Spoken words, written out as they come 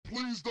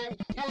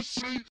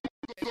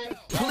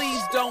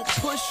Please don't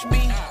push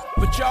me,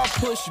 but y'all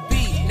push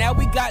B. Now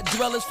we got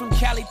dwellers from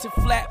Cali to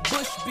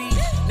Flatbush B.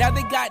 Now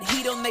they got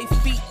heat on their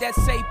feet that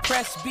say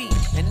press B.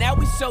 And now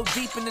we so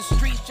deep in the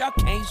streets, y'all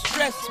can't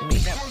stress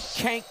me.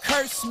 Can't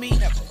curse me,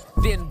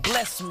 then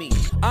bless me.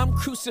 I'm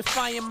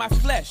crucifying my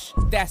flesh,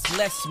 that's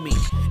less me.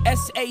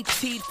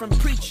 SAT'd from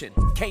preaching,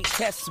 can't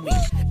test me.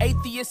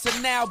 Atheists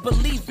are now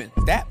believing,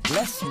 that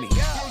bless me.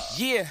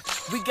 Yeah,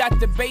 we got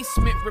the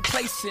basement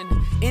replacing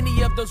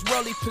any of those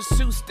worldly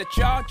pursuits that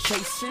y'all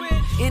chasing.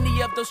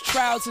 Any of those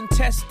trials and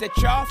tests that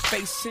y'all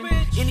facing.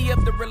 Any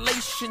of the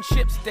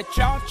relationships that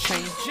y'all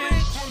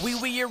changing. We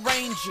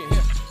rearranging,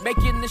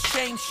 making the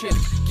shame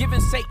shift.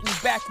 Giving Satan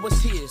back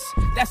what's his,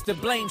 that's the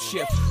blame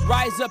shift.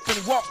 Rise up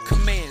and walk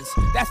commands,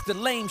 that's the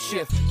lame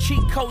shift.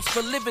 Cheat codes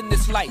for living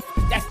this life,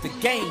 that's the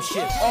game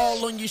shift.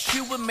 All on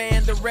Yeshua,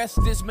 man, the rest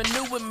is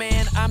manure,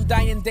 man. I'm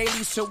dying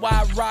daily, so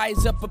I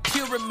rise up a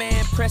purer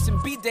man. Pressing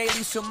B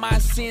daily, so my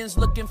sins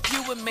looking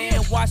fewer,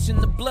 man. Washing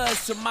the blood,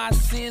 so my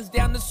sins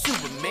down the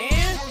sewer,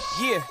 man.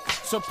 Yeah,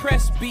 so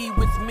press B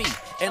with me,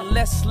 and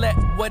let's let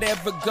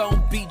whatever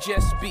gon' be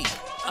just be.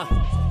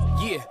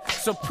 Yeah,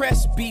 so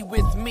press B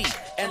with me,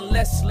 and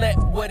let's let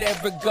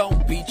whatever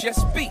gon' be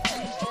just be.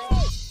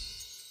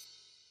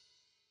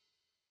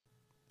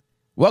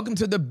 Welcome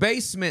to The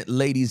Basement,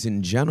 ladies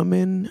and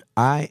gentlemen.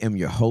 I am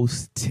your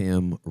host,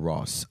 Tim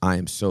Ross. I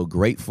am so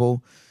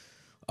grateful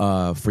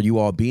for you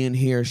all being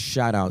here.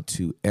 Shout out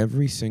to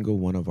every single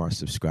one of our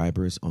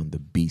subscribers on the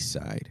B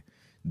side.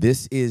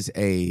 This is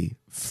a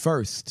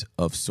first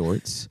of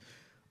sorts.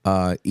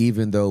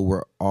 Even though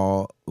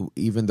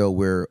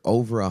we're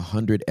over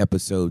 100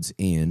 episodes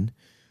in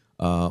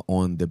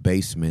on The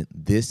Basement,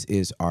 this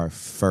is our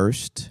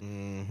first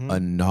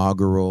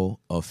inaugural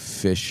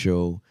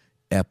official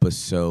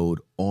episode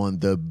on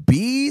the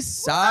B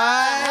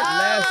side.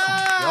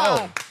 Let's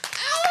go.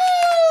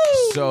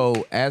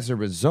 So as a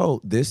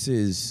result, this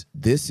is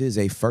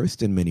a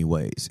first in many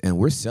ways, and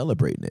we're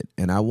celebrating it.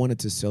 And I wanted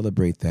to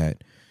celebrate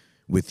that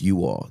with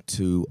you all,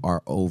 to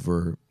our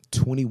over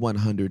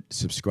 2,100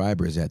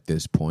 subscribers at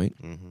this point.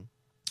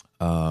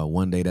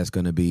 One day that's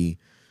going to be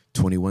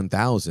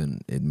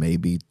 21,000. It may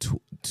be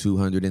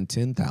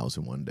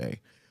 210,000 one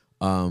day.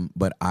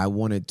 But I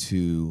wanted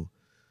to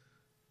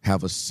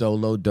have a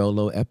solo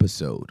dolo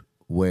episode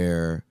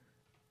where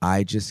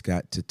I just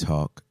got to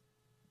talk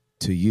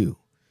to you.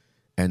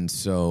 And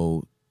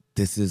so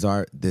this is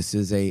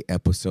a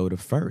episode of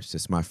first.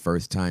 It's my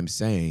first time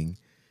saying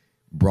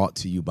brought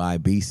to you by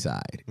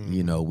B-Side.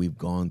 You know, we've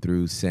gone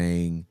through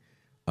saying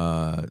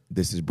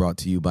this is brought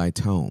to you by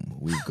Tome.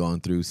 We've gone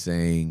through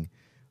saying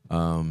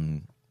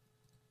thank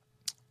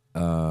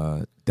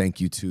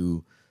you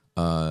to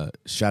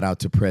shout out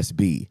to Press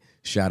B,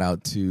 shout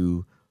out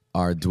to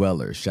our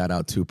dwellers, shout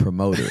out to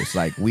promoters.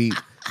 Like we've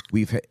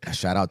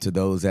shout out to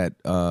those that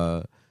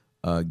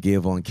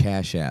give on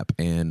Cash App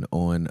and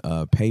on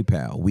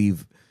PayPal.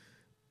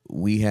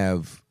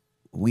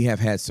 We have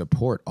had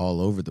support all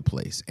over the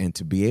place, and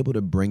to be able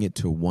to bring it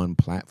to one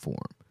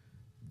platform,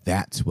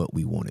 that's what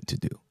we wanted to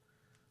do.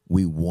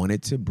 We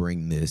wanted to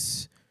bring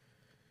this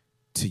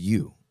to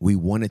you. We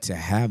wanted to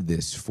have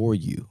this for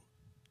you.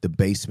 The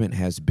Basement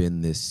has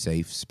been this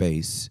safe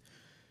space.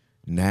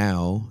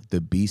 Now the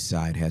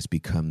B-Side has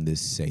become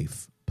this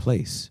safe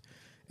place.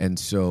 And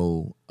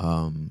so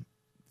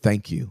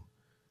thank you.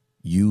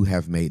 You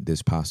have made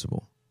this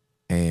possible.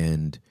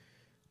 And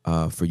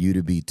for you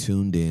to be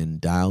tuned in,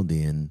 dialed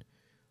in,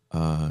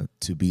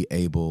 to be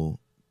able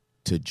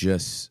to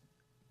just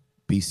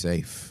be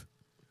safe.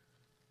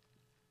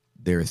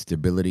 There is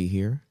stability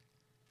here.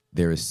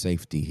 There is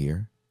safety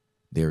here.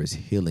 There is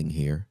healing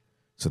here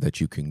so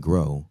that you can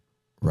grow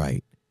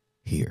right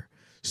here.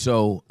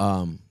 So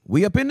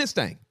we up in this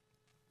thing.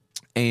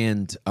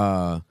 And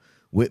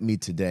with me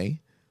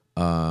today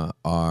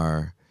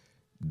are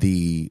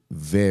the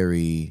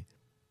very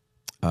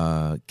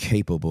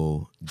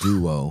capable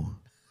duo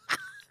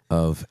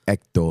of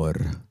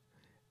Hector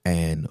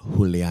and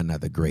Juliana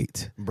the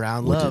Great.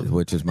 Brown Love.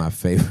 Which is my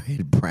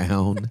favorite.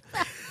 Brown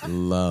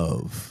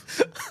Love.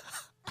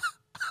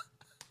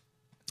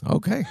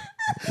 Okay.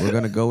 We're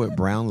going to go with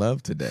Brown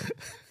Love today.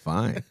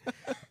 Fine.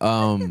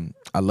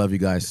 I love you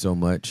guys so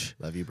much.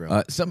 Love you,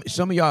 bro. Some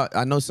of y'all,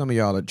 I know some of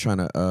y'all are trying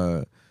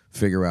to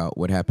figure out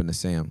what happened to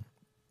Sam.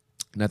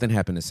 Nothing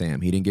happened to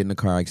Sam. He didn't get in a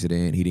car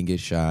accident. He didn't get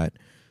shot.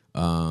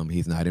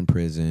 He's not in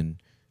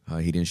prison.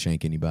 He didn't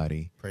shank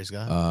anybody. Praise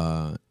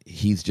God.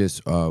 He's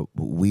just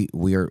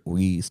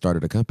we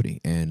started a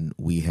company, and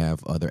we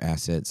have other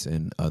assets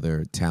and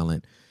other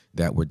talent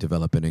that we're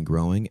developing and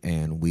growing,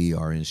 and we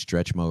are in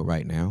stretch mode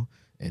right now,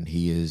 and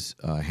he is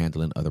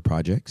handling other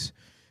projects.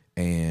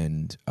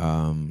 And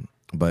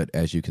but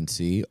as you can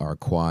see, our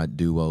quad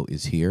duo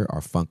is here. Our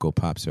Funko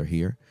Pops are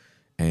here,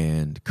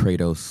 and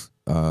Kratos.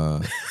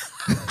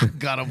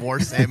 God of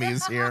War Sammy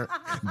is here.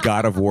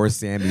 God of War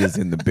Sammy is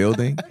in the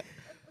building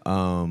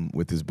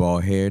with his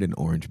bald head and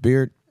orange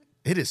beard.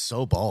 It is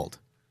so bald.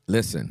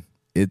 Listen,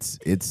 it's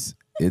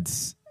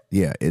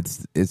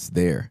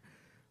there.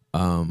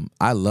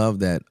 I love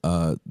that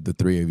the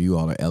three of you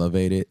all are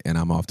elevated and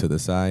I'm off to the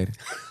side.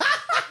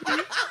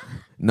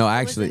 No,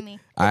 I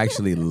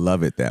actually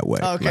love it that way.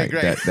 Okay,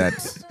 great.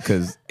 That's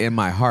because in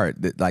my heart,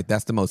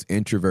 that's the most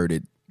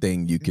introverted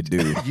thing you could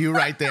do. You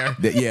right there.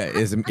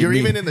 You're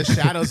Even in the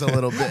shadows a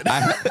little bit.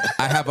 I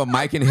have a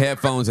mic and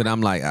headphones, and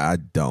I'm like, I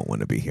don't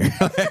want to be here.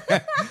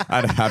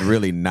 I'd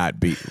really not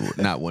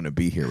want to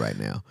be here right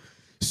now.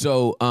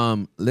 So,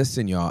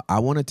 listen, y'all. I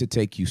wanted to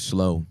take you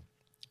slow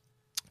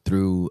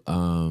through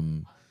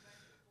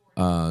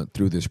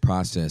this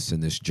process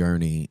and this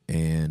journey,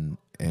 and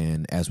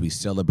as we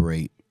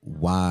celebrate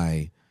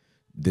why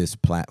this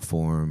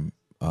platform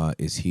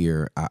is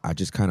here, I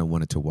just kind of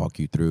wanted to walk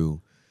you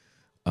through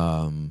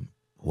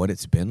what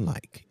it's been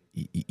like.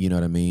 You know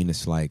what I mean?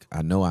 It's like,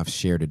 I know I've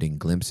shared it in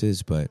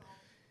glimpses, but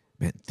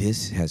man,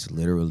 this has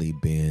literally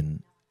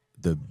been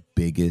the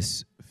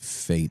biggest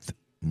faith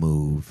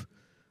move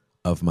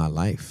of my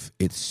life.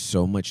 It's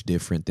so much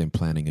different than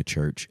planning a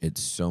church.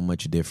 It's so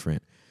much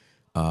different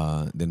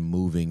than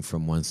moving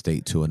from one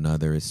state to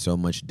another. It's so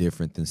much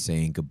different than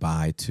saying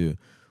goodbye to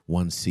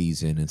one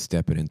season and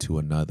stepping into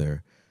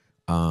another.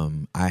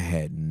 I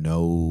had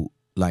no,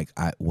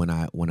 when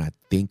I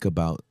think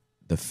about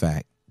the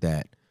fact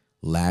that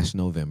last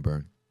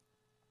November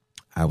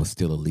I was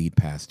still a lead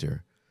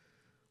pastor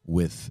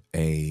with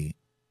a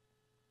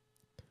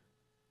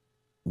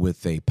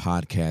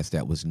podcast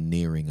that was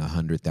nearing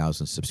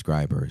 100,000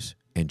 subscribers,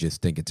 and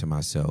just thinking to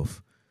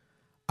myself,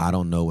 I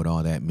don't know what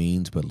all that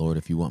means, but Lord,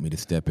 if you want me to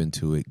step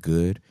into it,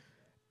 good.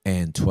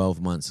 And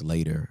 12 months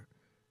later,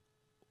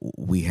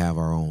 we have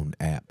our own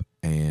app,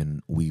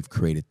 and we've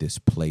created this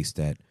place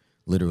that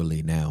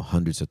literally now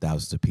hundreds of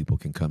thousands of people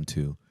can come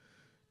to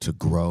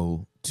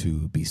grow,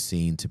 to be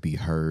seen, to be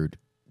heard,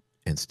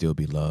 and still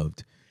be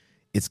loved.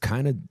 It's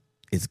kind of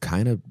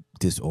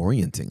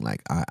disorienting.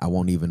 Like, I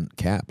won't even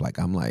cap. Like,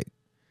 I'm like,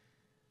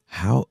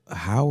 how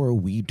are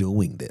we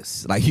doing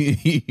this? Like,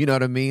 you know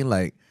what I mean?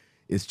 Like,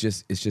 it's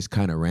just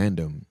kind of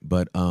random.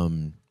 But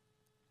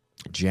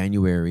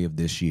January of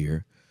this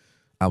year,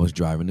 I was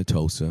driving to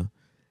Tulsa,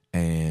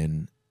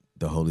 and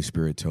the Holy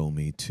Spirit told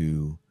me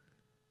to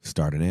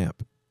start an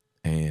app.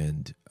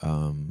 And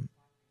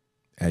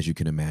as you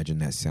can imagine,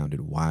 that sounded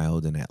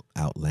wild and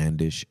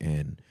outlandish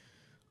and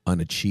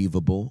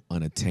unachievable,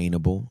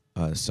 unattainable,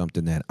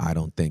 something that I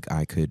don't think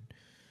I could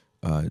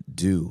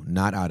do,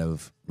 not out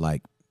of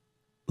like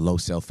low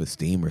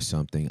self-esteem or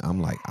something. I'm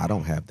like, I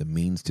don't have the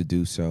means to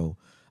do so.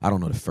 I don't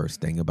know the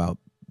first thing about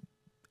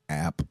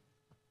app,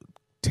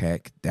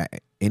 tech,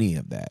 that any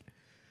of that.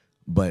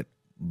 But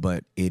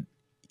it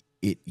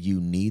you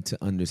need to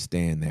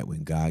understand that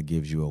when God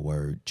gives you a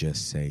word,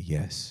 just say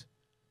yes.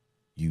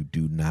 You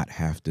do not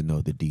have to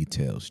know the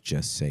details.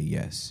 Just say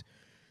yes.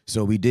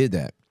 So we did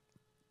that.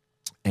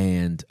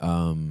 And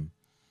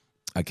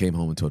I came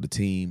home and told the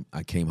team.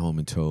 I came home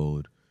and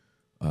told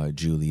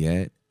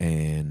Juliet,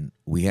 and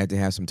we had to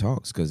have some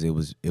talks because it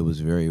was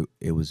very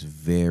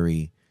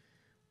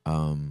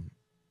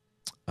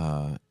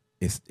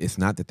it's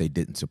not that they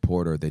didn't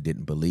support or they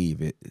didn't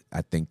believe it.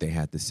 I think they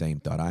had the same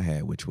thought I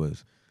had, which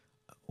was,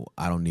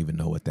 I don't even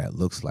know what that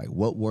looks like.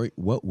 What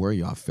were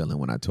y'all feeling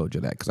when I told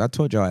you that? Because I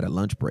told y'all at a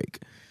lunch break.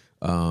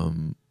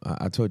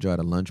 I told y'all at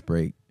a lunch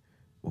break.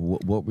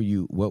 What were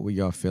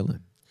y'all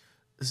feeling?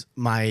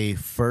 My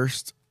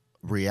first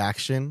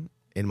reaction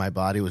in my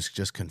body was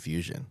just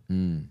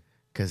confusion.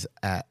 Because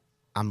I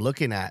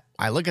look at the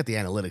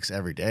analytics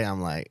every day.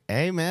 I'm like,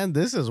 hey man,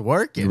 this is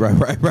working. Right.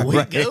 We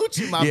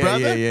Gucci, my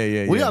brother.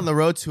 Yeah. We on the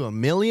road to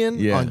 1 million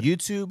on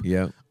YouTube.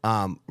 Yeah.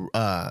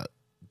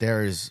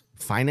 There's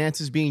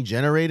finances being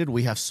generated.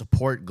 We have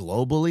support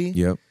globally.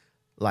 Yep.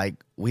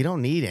 Like, we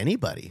don't need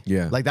anybody.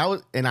 Yeah. Like, that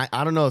was, and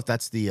I don't know if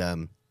that's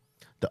the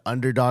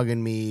underdog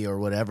in me or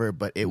whatever,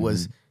 but it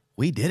was,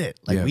 we did it.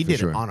 Like, we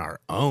did it on our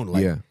own.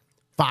 Like,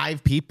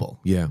 5 people.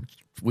 Yeah.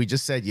 We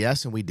just said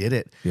yes and we did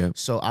it. Yeah.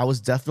 So I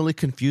was definitely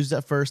confused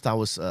at first. I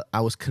was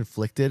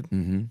conflicted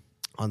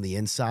on the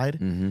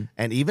inside.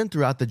 And even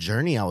throughout the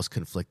journey, I was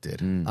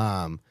conflicted.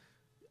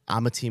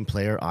 I'm a team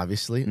player,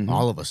 obviously.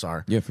 All of us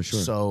are. Yeah, for sure.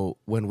 So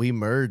when we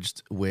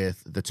merged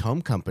with the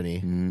Tome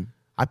Company,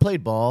 I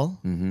played ball,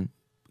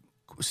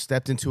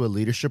 stepped into a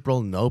leadership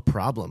role, no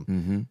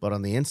problem. But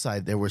on the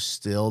inside, there was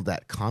still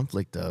that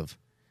conflict of,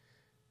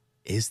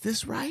 is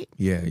this right?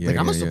 Yeah. Like,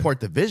 I'm going to support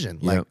the vision.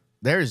 Like,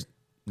 there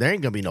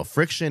ain't going to be no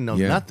friction, no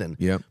nothing.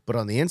 Yep. But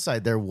on the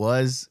inside, there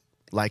was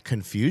like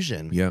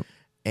confusion. Yep.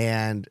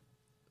 And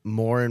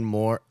more and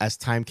more, as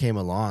time came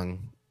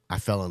along, I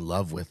fell in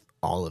love with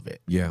all of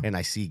it. Yeah. And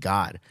I see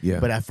God. Yeah.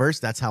 But at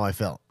first, that's how I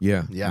felt.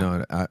 Yeah. Yeah.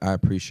 No, I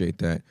appreciate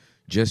that.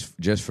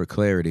 Just for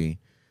clarity,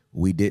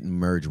 we didn't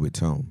merge with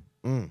Tome.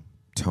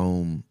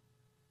 Tome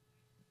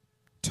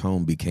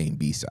became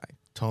B-Side.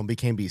 Tome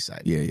became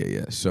B-Side.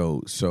 Yeah.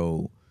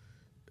 So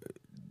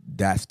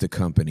that's the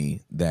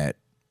company that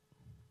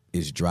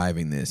is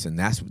driving this, and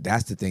that's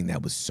the thing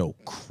that was so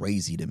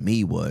crazy to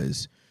me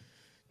was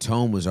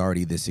Tome was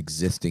already this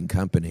existing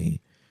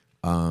company,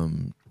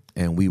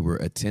 and we were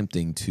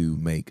attempting to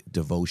make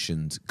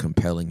devotions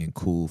compelling and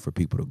cool for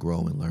people to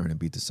grow and learn and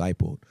be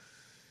discipled.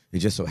 It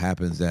just so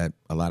happens that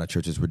a lot of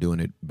churches were doing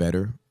it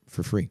better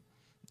for free,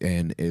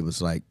 and it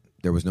was like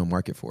there was no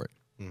market for it.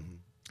 Mm-hmm.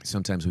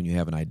 Sometimes when you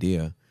have an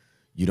idea,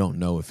 you don't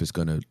know if it's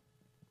going to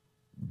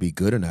be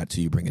good or not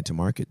till you bring it to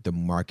market. The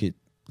market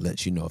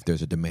lets you know if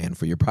there's a demand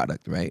for your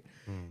product, right?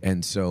 Mm.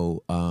 And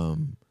so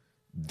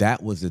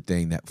that was the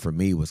thing that for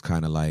me was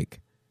kind of like,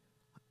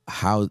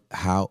 how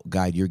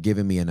God, you're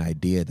giving me an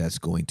idea that's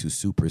going to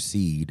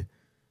supersede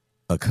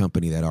a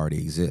company that already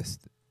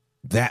exists.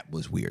 That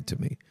was weird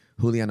to me.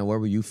 Juliana, what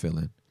were you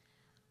feeling?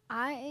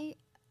 I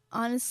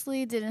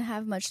honestly didn't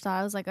have much thought.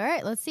 I was like, all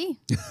right, let's see.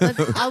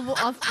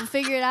 I'll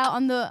figure it out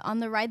on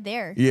the ride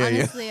there. Yeah,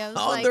 honestly, yeah. I was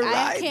On like, the I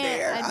ride can't.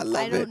 there.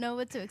 I don't know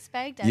what to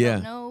expect. I Yeah.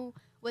 don't know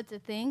what to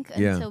think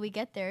Yeah. until we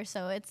get there.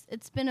 So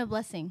it's been a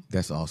blessing.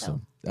 That's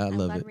awesome. So I I'm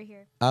love glad it. we're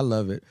here. I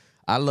love it.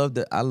 I love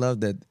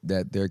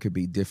that there could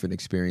be different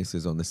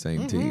experiences on the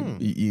same team.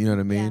 You know what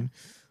I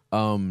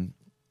mean?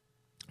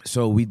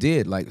 So we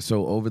did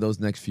over those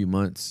next few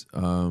months,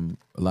 a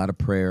lot of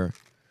prayer.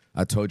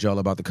 I told y'all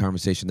about the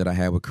conversation that I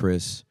had with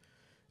Chris,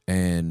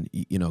 and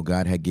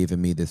God had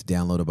given me this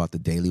download about the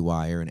Daily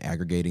Wire and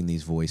aggregating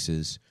these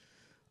voices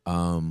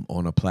on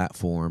a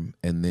platform,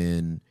 and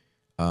then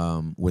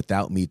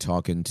without me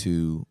talking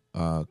to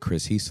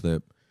Chris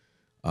Heaslip,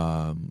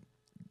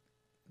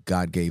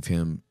 God gave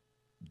him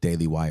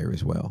Daily Wire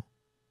as well.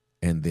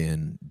 And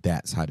then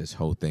that's how this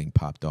whole thing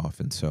popped off.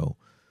 And so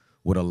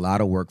with a lot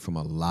of work from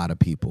a lot of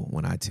people,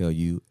 when I tell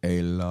you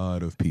a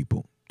lot of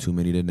people, too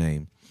many to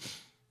name,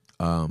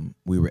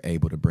 we were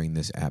able to bring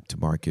this app to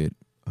market.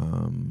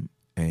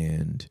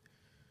 And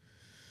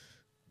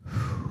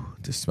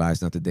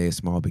despise not the day of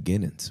small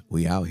beginnings.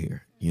 We out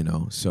here,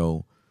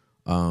 So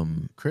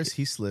Chris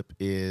Heaslip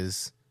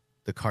is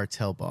the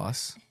cartel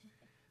boss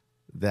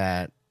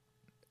that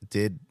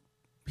did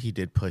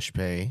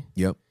PushPay.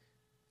 Yep.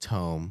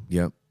 Tome.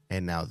 Yep.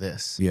 And now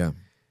this. Yeah.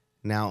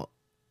 Now,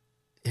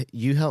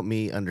 you help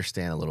me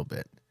understand a little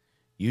bit.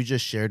 You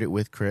just shared it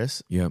with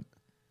Chris. Yep.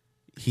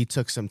 He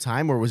took some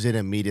time, or was it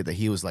immediate that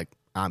he was like,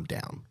 I'm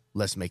down.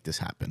 Let's make this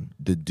happen?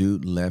 The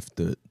dude left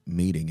the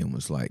meeting and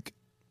was like,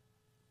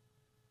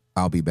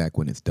 I'll be back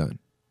when it's done.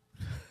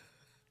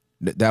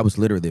 That was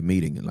literally the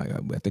meeting. And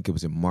I think it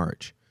was in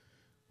March.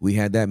 We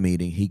had that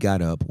meeting. He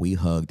got up, we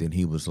hugged, and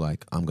he was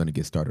like, I'm going to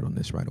get started on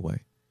this right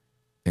away.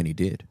 And he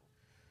did.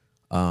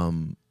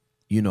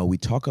 We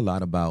talk a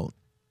lot about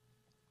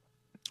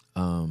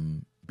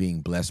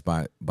being blessed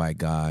by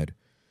God.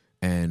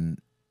 And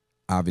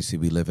obviously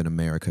we live in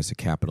America. It's a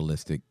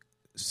capitalistic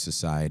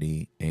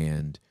society.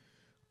 And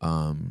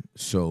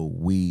so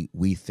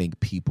we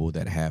think people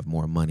that have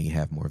more money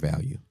have more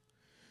value.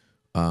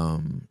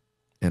 And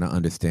I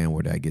understand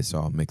where that gets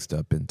all mixed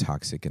up and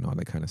toxic and all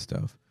that kind of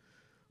stuff.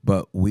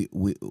 But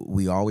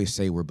we always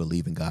say we're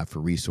believing God for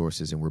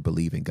resources, and we're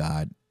believing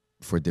God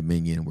for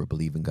dominion. We're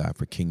believing God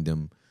for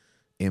kingdom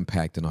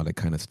impact and all that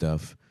kind of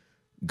stuff.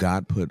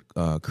 God put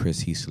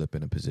Chris Heaslip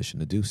in a position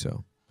to do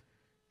so.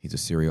 He's a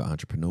serial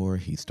entrepreneur.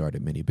 He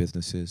started many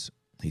businesses.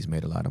 He's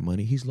made a lot of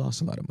money. He's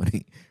lost a lot of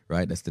money,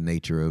 right? That's the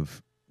nature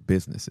of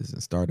businesses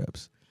and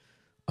startups.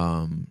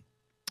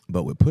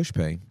 But with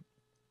PushPay,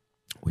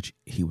 which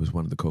he was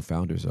one of the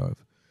co-founders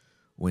of,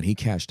 when he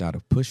cashed out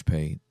of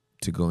PushPay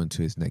to go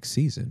into his next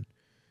season,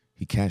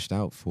 he cashed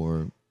out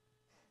for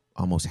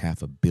almost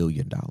 $500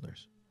 million.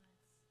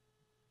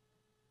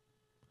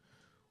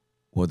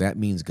 Well, that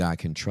means God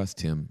can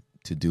trust him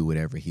to do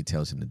whatever he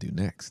tells him to do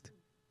next.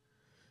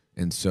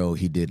 And so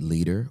he did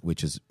Leader,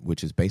 which is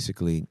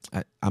basically,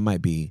 this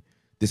might be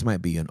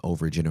an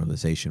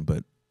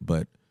overgeneralization,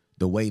 but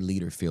the way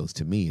Leader feels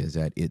to me is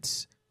that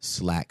it's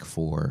Slack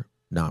for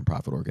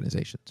nonprofit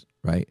organizations,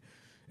 right?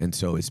 And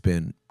so it's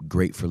been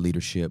great for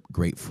leadership,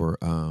 great for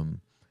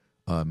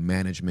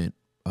management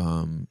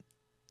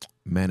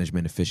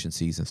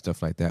efficiencies and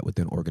stuff like that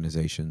within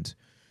organizations.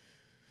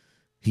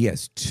 He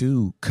has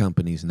 2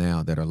 companies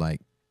now that are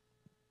like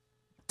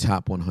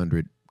top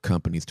 100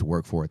 companies to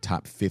work for,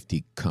 top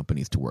 50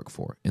 companies to work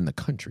for in the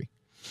country.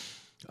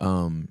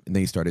 And then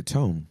he started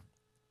Tome.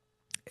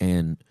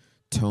 And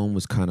Tome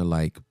was kind of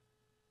like,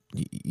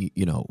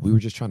 we were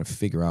just trying to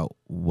figure out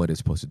what it's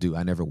supposed to do.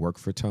 I never worked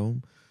for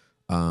Tome.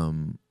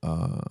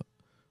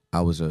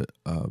 I was a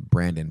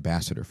brand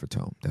ambassador for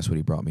Tome. That's what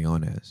he brought me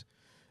on as.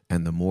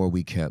 And the more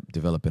we kept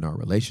developing our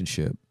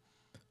relationship,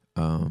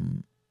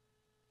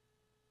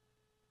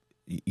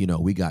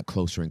 we got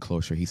closer and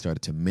closer. He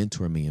started to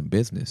mentor me in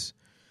business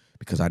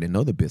because I didn't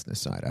know the business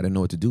side. I didn't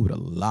know what to do with a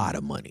lot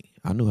of money.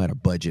 I knew how to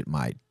budget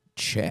my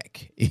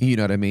check. You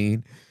know what I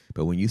mean?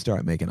 But when you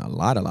start making a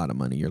lot of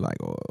money, you're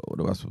like, oh, what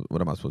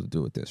am I supposed to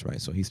do with this,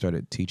 right? So he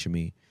started teaching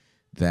me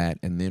that.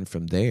 And then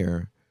from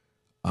there,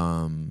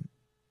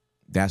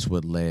 that's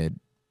what led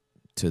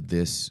to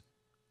this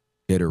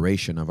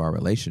iteration of our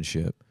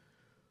relationship.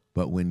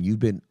 But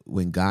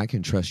when God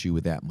can trust you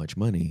with that much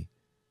money,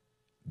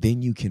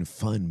 then you can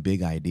fund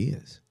big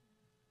ideas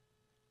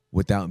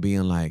without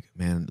being like,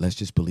 man, let's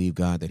just believe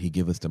God that he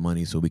give us the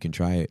money so we can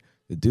try it.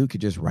 the dude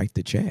could just write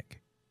the check.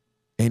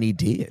 And he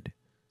did.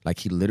 Like,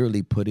 he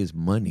literally put his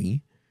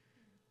money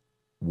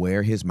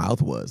where his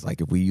mouth was. Like,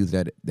 if we use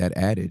that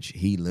adage,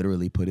 he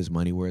literally put his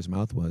money where his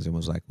mouth was and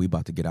was like, we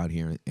about to get out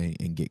here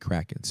and get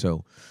cracking.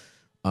 So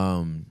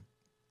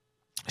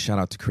shout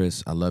out to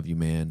Chris. I love you,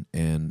 man.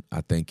 And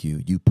I thank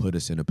you. You put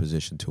us in a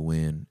position to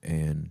win,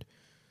 and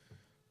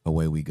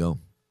away we go.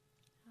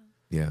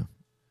 Yeah.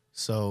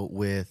 So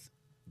with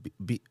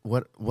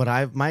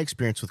my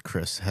experience with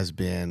Chris has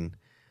been,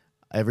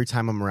 every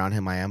time I'm around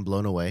him, I am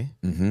blown away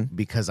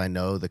because I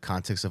know the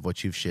context of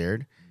what you've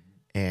shared.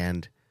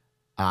 And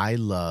I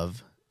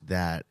love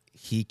that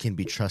he can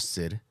be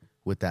trusted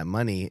with that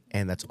money.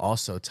 And that's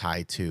also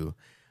tied to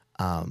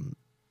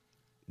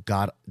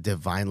God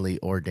divinely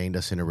ordained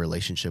us in a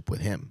relationship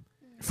with him.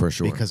 For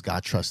sure. Because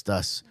God trusts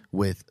us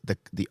with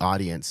the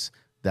audience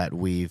that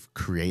we've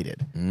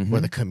created, or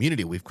the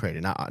community we've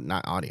created,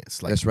 not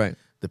audience. Like, that's right.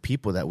 The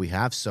people that we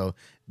have. So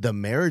the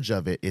marriage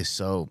of it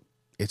is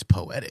it's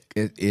poetic.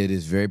 It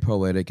is very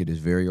poetic. It is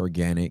very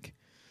organic.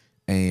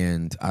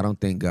 And I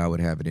don't think God would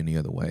have it any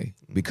other way,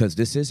 because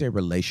this is a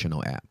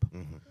relational app.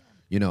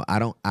 You know, I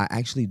don't have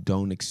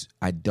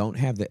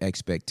the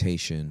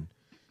expectation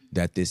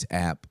that this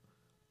app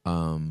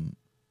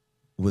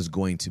was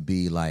going to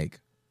be like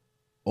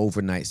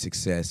overnight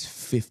success,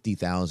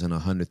 50,000,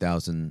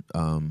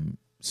 100,000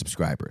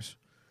 subscribers,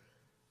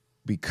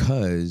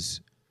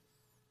 because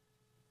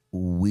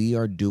we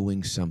are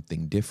doing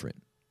something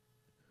different.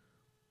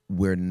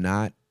 We're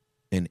not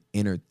an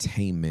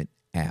entertainment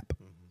app.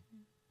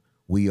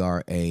 We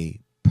are a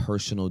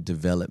personal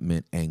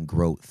development and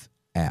growth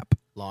app.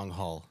 Long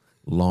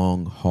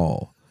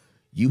haul.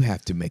 You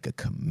have to make a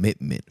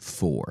commitment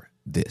for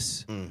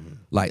this.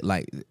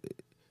 Like,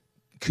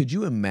 could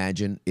you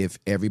imagine if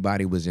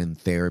everybody was in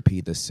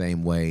therapy the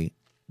same way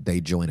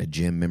they join a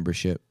gym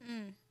membership?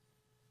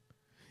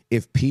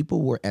 If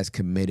people were as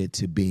committed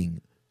to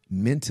being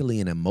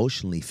mentally and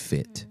emotionally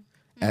fit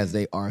as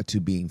they are to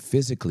being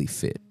physically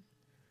fit,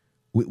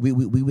 we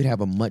would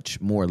have a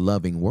much more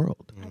loving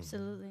world.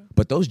 Absolutely.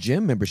 But those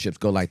gym memberships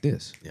go like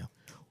this. Yeah.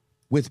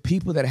 With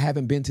people that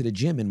haven't been to the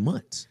gym in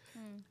months.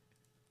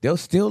 They'll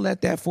still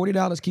let that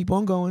 $40 keep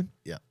on going.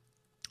 Yeah.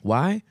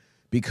 Why?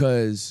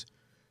 Because,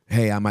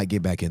 hey, I might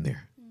get back in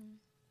there.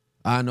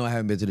 I know I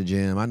haven't been to the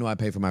gym. I know I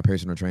pay for my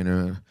personal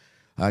trainer.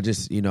 I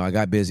just, I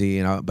got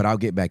busy, but I'll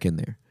get back in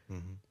there.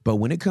 But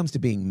when it comes to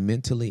being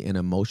mentally and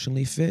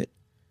emotionally fit,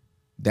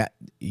 that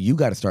you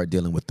got to start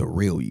dealing with the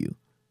real you.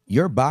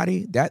 Your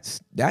body,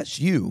 that's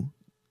you.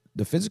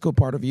 The physical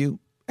part of you,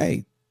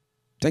 hey,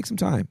 take some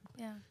time.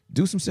 Yeah.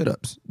 Do some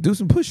sit-ups. Do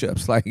some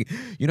push-ups. Like,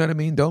 you know what I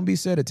mean? Don't be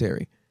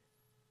sedentary.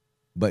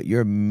 But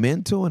your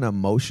mental and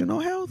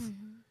emotional health,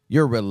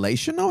 your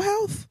relational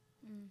health,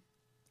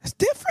 that's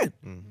different.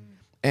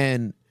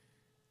 And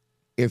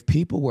if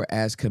people were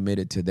as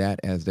committed to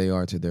that as they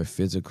are to their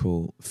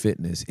physical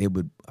fitness,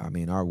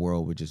 our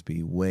world would just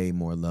be way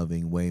more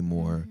loving, way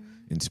more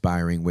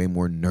inspiring, way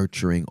more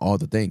nurturing, all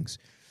the things.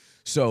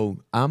 So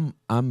I'm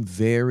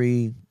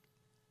very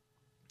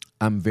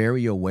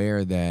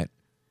aware that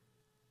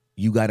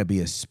you got to be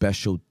a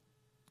special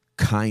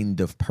kind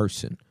of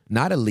person,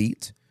 not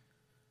elite,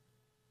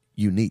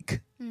 unique.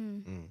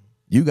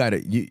 You got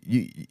to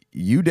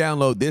you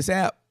download this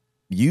app.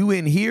 You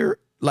in here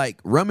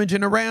like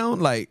rummaging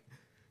around, like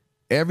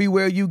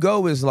everywhere you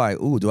go is like,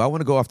 ooh, do I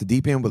want to go off the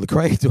deep end with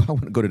Lecrae? Do I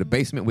want to go to the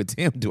basement with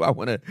Tim? Do I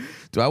want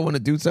to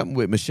do something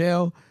with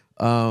Michelle?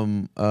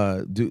 Do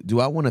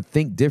I want to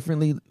think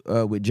differently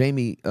with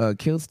Jamie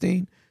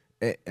Kilstein?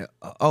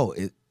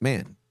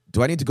 Man,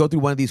 do I need to go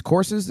through one of these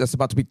courses that's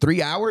about to be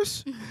 3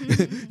 hours?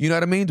 You know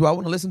what I mean? Do I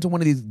want to listen to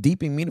one of these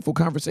deep and meaningful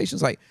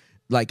conversations?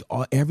 Like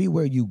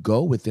everywhere you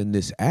go within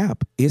this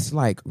app, it's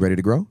like ready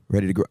to grow.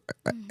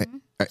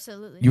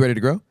 Absolutely. You ready to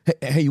grow?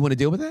 Hey, you want to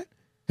deal with that?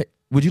 Hey,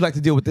 would you like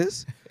to deal with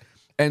this?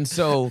 And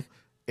so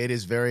it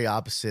is very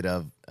opposite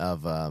of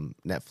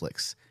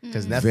Netflix,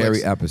 because Netflix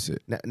very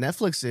opposite.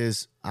 Netflix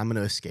is, I'm going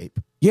to escape.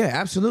 Yeah,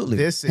 absolutely.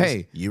 This is,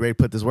 hey, you ready to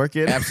put this work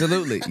in?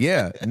 Absolutely.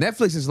 Yeah.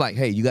 Netflix is like,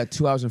 hey, you got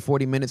 2 hours and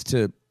 40 minutes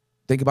to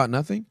think about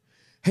nothing.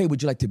 Hey,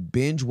 would you like to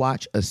binge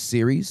watch a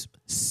series,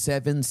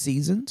 7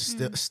 seasons?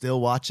 Still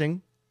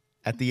watching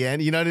at the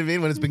end, you know what I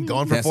mean? When it's been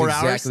going for 4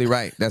 hours.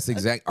 That's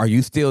exactly right. Are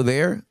you still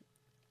there?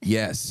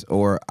 Yes.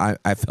 Or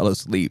I fell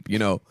asleep,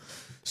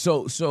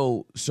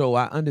 So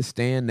I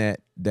understand that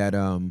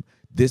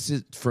this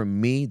is, for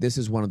me, this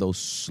is one of those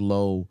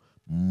slow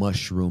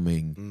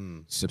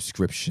mushrooming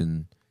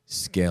subscription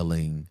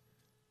scaling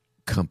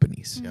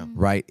companies,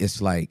 right?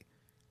 It's like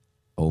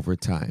over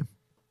time.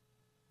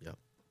 Yep.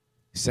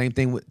 Same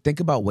thing think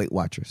about Weight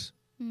Watchers.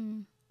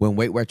 When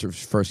Weight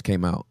Watchers first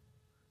came out,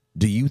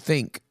 do you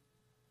think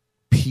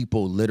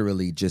people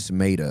literally just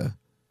made a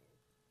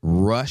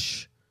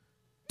rush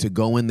to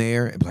go in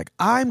there and be like,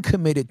 I'm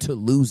committed to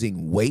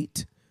losing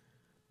weight?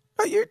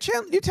 No, you're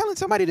telling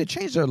somebody to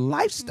change their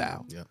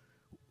lifestyle. Yeah.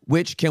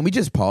 Which, can we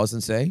just pause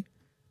and say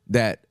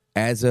that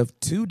as of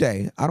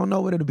today, I don't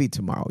know what it'll be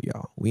tomorrow,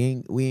 y'all.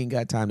 We ain't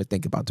got time to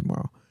think about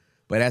tomorrow.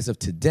 But as of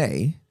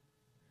today,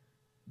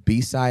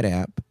 B-Side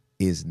app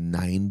is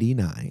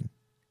 $99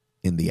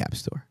 in the App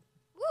Store.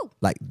 Woo.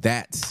 Like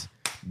that's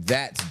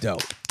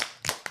dope.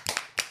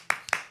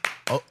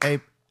 Oh, hey,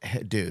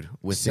 dude,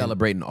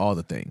 Celebrating all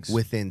the things.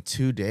 within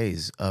 2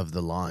 days of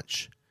the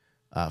launch,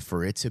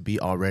 for it to be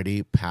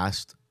already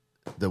past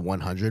the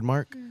 100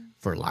 mark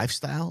for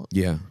lifestyle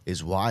Yeah.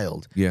 is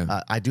wild.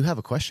 Yeah. I do have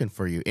a question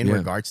for you in Yeah.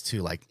 regards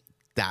to like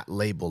that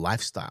label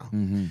lifestyle.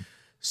 Mm-hmm.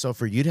 So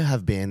for you to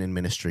have been in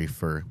ministry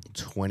for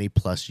 20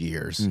 plus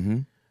years,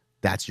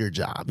 that's your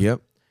job. Mm-hmm.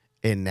 Yep.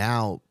 And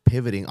now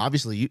pivoting,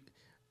 obviously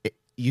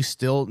you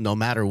still, no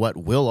matter what,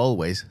 will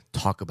always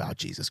talk about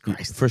Jesus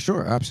Christ. For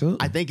sure.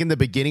 Absolutely. I think in the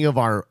beginning of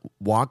our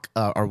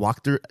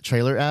walkthrough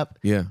trailer app,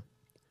 yeah.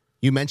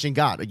 you mentioned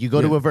God. You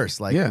go to Yeah. a verse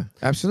like, Yeah.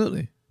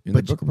 Absolutely. In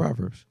But the book of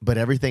Proverbs. but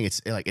everything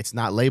it's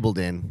not labeled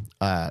in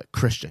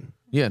Christian.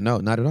 Yeah. No,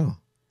 not at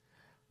all.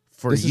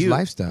 For This you, is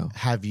lifestyle.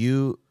 have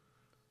you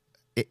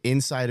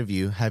inside of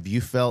you have you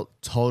felt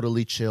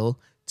totally chill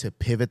to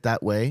pivot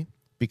that way?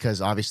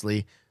 Because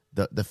obviously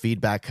the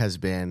feedback has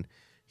been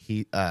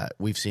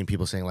we've seen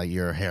people saying like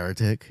you're a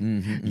heretic,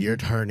 you're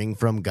turning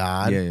from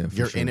God, Yeah, for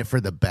you're sure. in it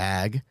for the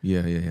bag.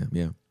 Yeah.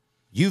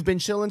 You've been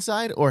chill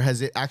inside, or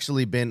has it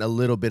actually been a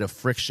little bit of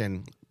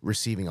friction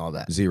receiving all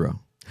that? Zero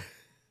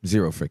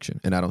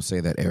friction. And I don't say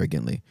that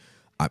arrogantly.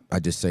 I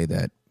just say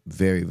that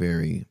very,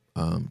 very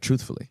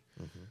truthfully.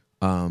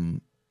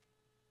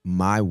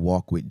 My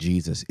walk with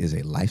Jesus is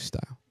a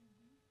lifestyle.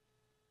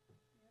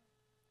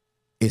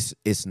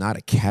 It's not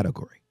a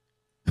category.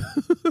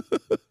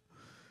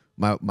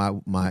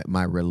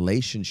 My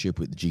relationship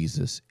with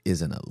Jesus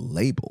isn't a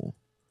label.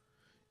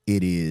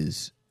 It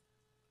is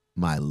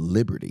my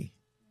liberty,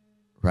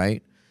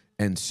 right?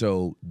 And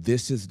so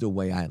this is the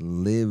way I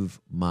live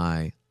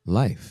my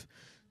life.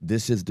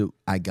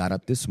 I got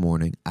up this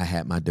morning, I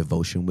had my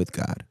devotion with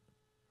God,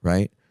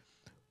 right?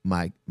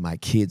 My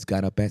kids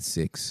got up at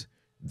 6.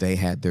 They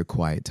had their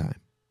quiet time.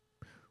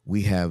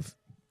 We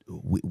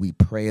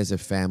pray as a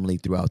family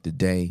throughout the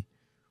day.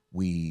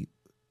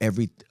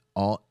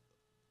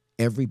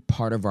 Every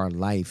part of our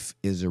life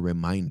is a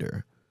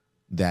reminder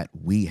that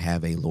we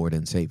have a Lord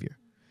and Savior.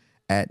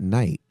 At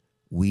night,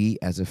 we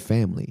as a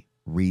family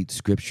read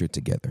scripture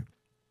together.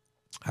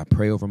 I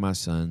pray over my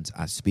sons.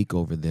 I speak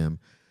over them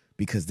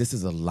because this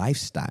is a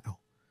lifestyle.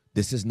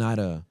 This is not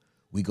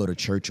we go to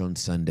church on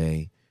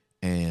Sunday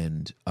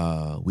and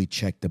we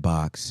check the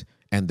box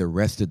and the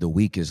rest of the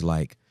week is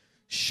like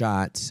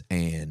shots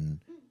and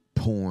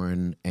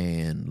porn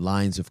and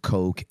lines of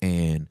coke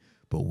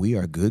but we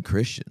are good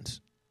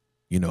Christians.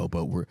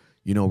 But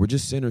we're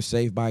just sinners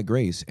saved by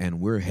grace, and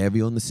we're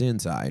heavy on the sin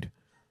side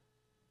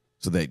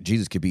so that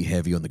Jesus could be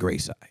heavy on the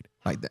grace side.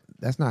 Like that.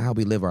 That's not how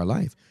we live our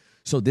life.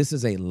 So this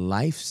is a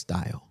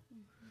lifestyle,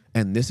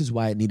 and this is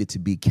why it needed to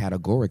be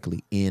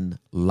categorically in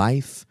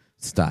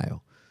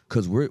lifestyle,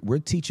 because we're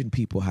teaching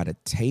people how to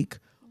take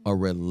a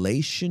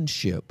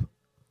relationship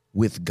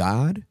with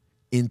God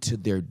into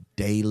their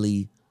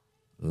daily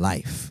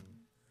life.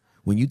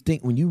 When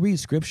you read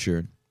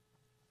scripture,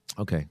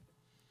 okay.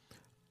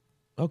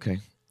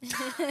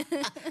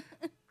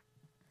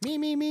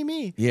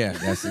 Me. Yeah,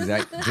 that's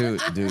exactly,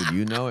 dude.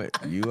 You know it.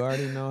 You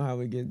already know how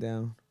we get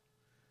down.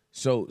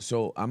 So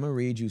I'm gonna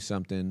read you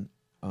something,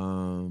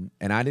 and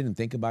I didn't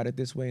think about it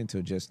this way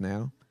until just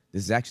now.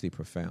 This is actually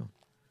profound.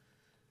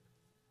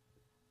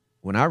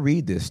 When I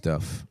read this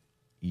stuff,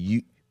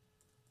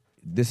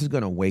 this is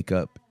gonna wake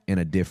up in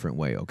a different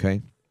way.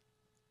 Okay.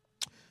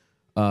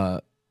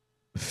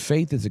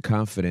 Faith is a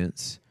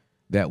confidence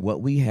that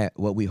what we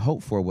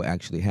hope for will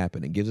actually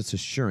happen. It gives us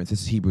assurance.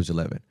 This is Hebrews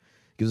 11. It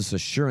gives us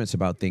assurance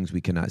about things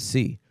we cannot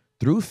see.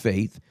 Through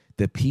faith,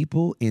 the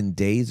people in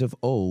days of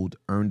old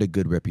earned a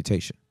good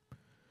reputation.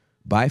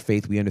 By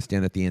faith, we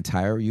understand that the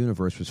entire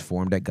universe was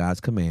formed at God's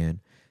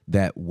command,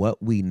 that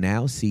what we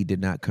now see did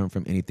not come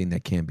from anything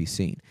that can be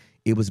seen.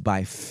 It was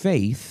by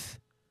faith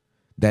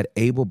that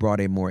Abel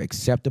brought a more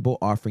acceptable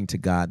offering to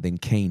God than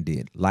Cain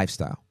did.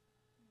 Lifestyle.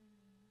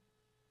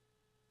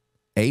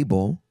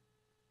 Abel,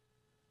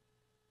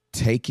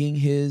 taking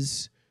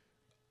his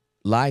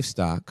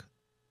livestock,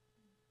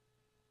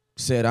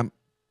 said, I'm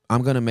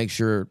going to make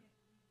sure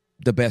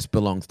the best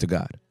belongs to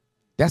God.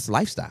 That's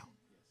lifestyle.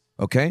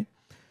 Okay?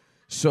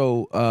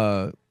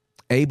 So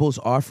Abel's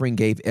offering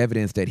gave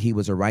evidence that he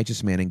was a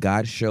righteous man, and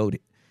God showed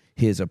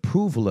his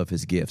approval of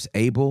his gifts.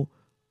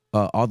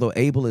 Although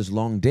Abel is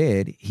long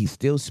dead, he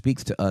still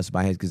speaks to us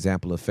by his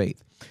example of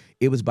faith.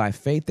 It was by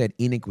faith that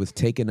Enoch was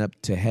taken up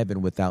to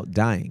heaven without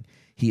dying.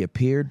 He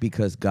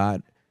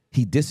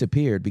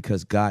disappeared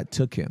because God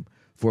took him.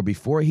 For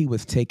before he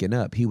was taken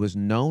up, he was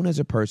known as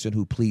a person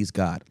who pleased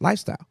God.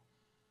 Lifestyle.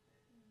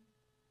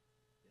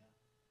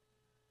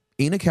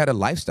 Enoch had a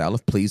lifestyle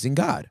of pleasing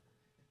God.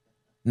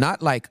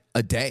 Not like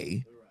a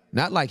day.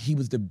 Not like he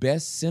was the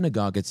best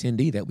synagogue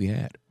attendee that we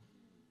had.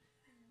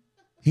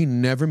 He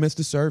never missed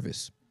a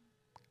service.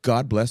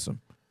 God bless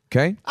him.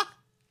 Okay?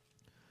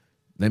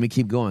 Let me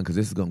keep going because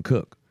this is going to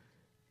cook.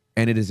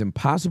 And it is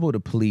impossible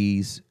to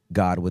please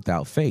God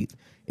without faith.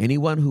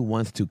 Anyone who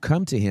wants to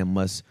come to him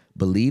must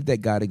believe that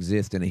God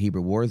exists and that he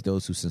rewards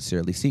those who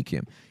sincerely seek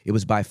him. It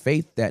was by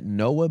faith that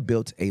Noah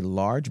built a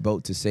large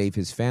boat to save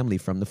his family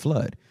from the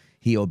flood.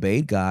 He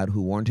obeyed God,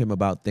 who warned him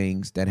about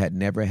things that had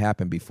never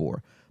happened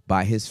before.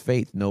 By his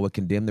faith, Noah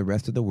condemned the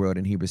rest of the world,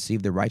 and he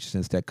received the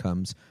righteousness that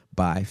comes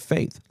by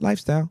faith.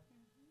 Lifestyle.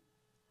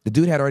 The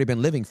dude had already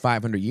been living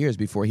 500 years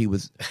before he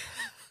was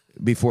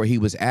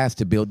asked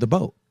to build the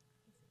boat.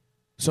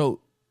 So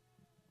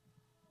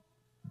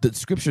the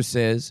scripture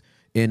says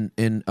in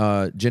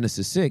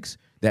Genesis 6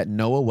 that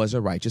Noah was a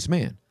righteous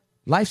man.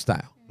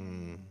 Lifestyle.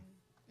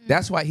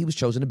 That's why he was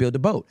chosen to build the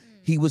boat.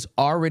 He was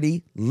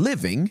already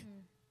living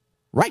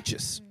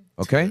righteous.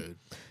 Okay? Dude.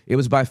 It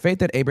was by faith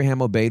that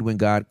Abraham obeyed when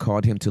God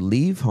called him to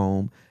leave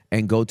home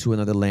and go to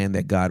another land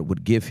that God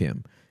would give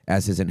him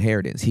as his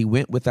inheritance. He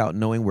went without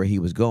knowing where he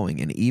was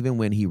going. And even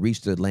when he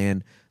reached the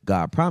land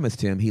God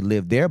promised him, he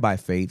lived there by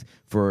faith,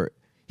 for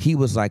he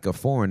was like a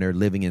foreigner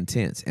living in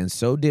tents. And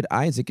so did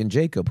Isaac and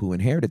Jacob, who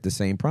inherited the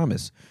same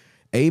promise.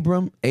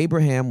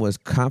 Abraham was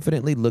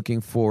confidently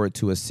looking forward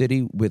to a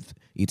city with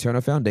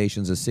eternal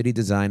foundations, a city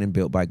designed and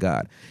built by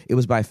God. It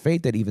was by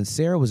faith that even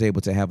Sarah was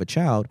able to have a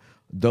child.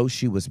 Though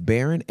she was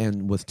barren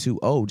and was too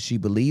old, she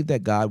believed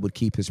that God would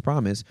keep his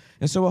promise.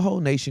 And so a whole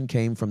nation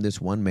came from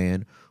this one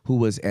man who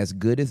was as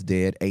good as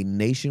dead, a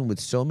nation with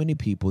so many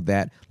people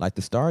that, like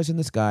the stars in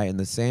the sky and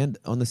the sand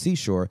on the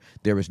seashore,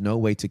 there is no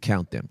way to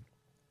count them.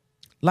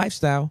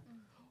 Lifestyle.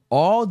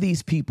 All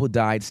these people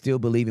died still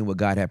believing what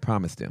God had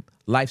promised them.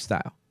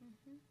 Lifestyle.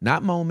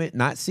 Not moment,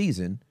 not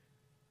season.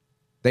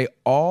 They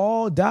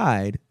all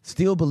died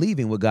still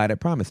believing what God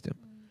had promised them.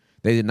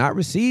 They did not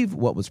receive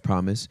what was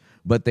promised,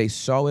 but they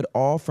saw it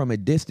all from a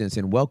distance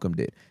and welcomed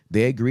it.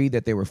 They agreed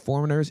that they were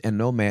foreigners and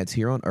nomads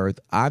here on earth.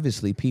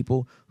 Obviously,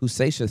 people who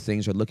say such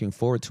things are looking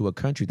forward to a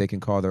country they can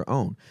call their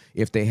own.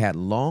 If they had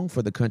longed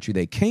for the country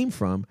they came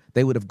from,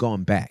 they would have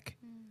gone back.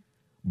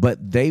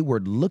 But they were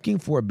looking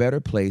for a better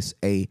place,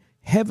 a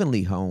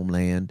heavenly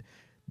homeland.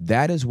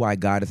 That is why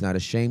God is not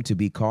ashamed to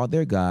be called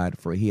their God,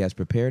 for he has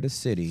prepared a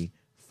city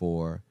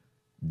for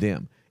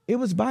them. It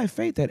was by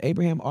faith that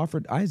Abraham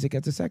offered Isaac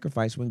as a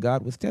sacrifice when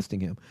God was testing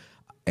him.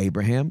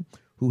 Abraham,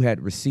 who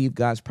had received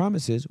God's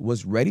promises,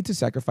 was ready to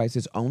sacrifice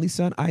his only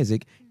son,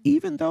 Isaac,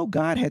 even though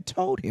God had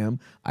told him,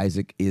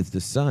 Isaac is the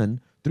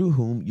son through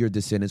whom your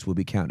descendants will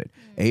be counted.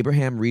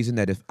 Abraham reasoned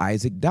that if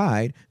Isaac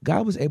died,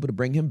 God was able to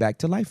bring him back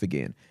to life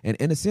again. And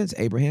in a sense,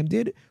 Abraham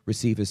did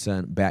receive his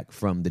son back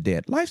from the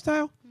dead.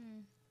 Lifestyle.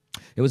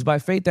 It was by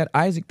faith that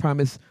Isaac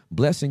promised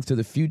blessings to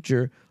the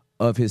future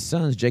of his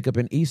sons, Jacob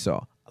and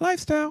Esau.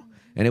 Lifestyle.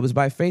 And it was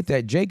by faith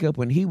that Jacob,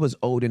 when he was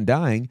old and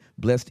dying,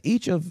 blessed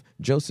each of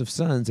Joseph's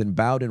sons and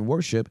bowed in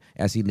worship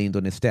as he leaned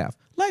on his staff.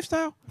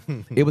 Lifestyle.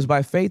 It was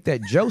by faith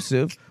that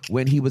Joseph,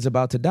 when he was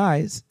about to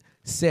die,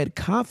 said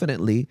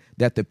confidently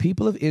that the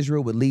people of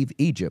Israel would leave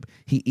Egypt.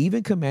 He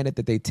even commanded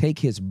that they take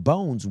his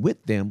bones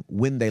with them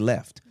when they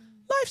left.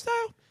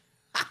 Lifestyle.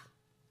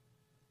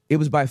 It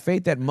was by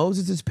faith that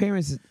Moses'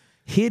 parents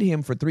hid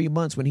him for 3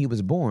 months when he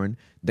was born.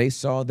 They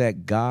saw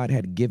that God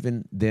had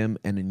given them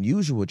an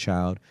unusual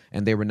child,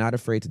 and they were not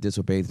afraid to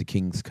disobey the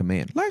king's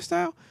command.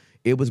 Lifestyle.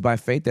 It was by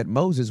faith that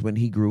Moses, when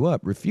he grew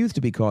up, refused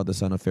to be called the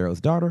son of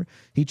Pharaoh's daughter.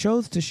 He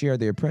chose to share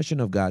the oppression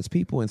of God's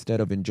people instead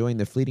of enjoying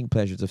the fleeting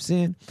pleasures of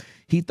sin.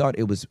 He thought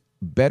it was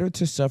better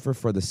to suffer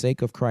for the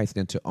sake of Christ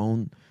than to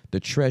own the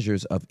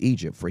treasures of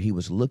Egypt, for he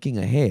was looking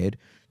ahead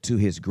to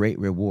his great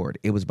reward.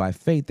 It was by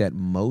faith that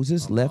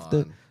Moses left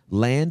the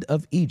land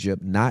of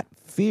Egypt, not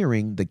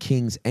fearing the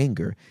king's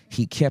anger.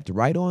 He kept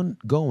right on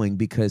going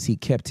because he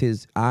kept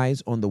his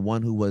eyes on the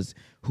one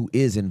who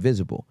is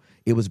invisible.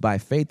 It was by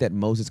faith that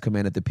Moses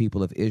commanded the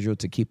people of Israel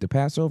to keep the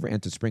Passover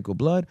and to sprinkle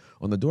blood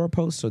on the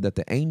doorposts so that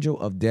the angel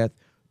of death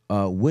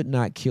would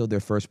not kill their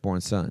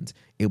firstborn sons.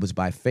 It was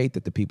by faith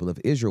that the people of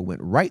Israel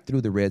went right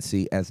through the Red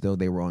Sea as though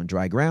they were on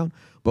dry ground.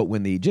 But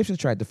when the Egyptians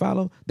tried to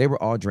follow, they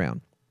were all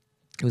drowned.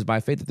 It was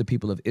by faith that the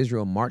people of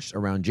Israel marched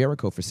around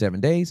Jericho for 7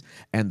 days,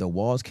 and the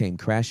walls came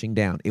crashing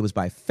down. It was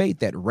by faith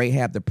that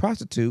Rahab the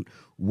prostitute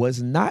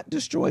was not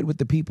destroyed with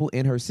the people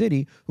in her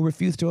city who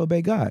refused to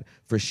obey God,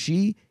 for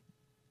she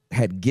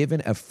had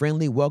given a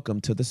friendly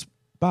welcome to the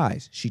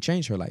spies. She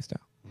changed her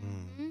lifestyle.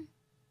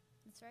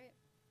 That's right.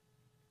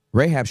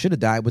 Rahab should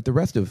have died with the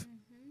rest of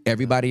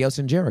everybody else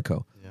in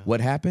Jericho. Yeah.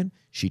 What happened?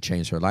 She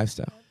changed her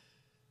lifestyle.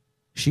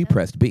 She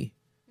pressed B.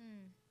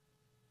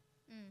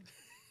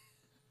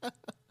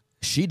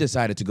 She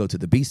decided to go to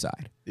the B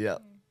side. Yeah.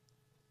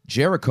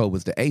 Jericho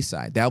was the A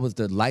side. That was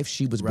the life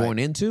she was born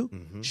into.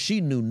 She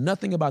knew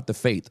nothing about the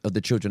faith of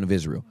the children of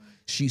Israel.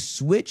 She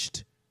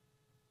switched.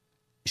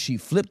 She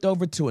flipped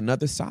over to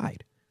another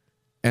side.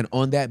 And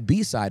on that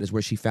B side is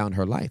where she found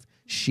her life.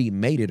 She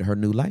made it her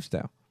new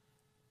lifestyle.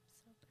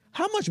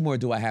 How much more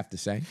do I have to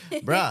say?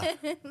 Bruh.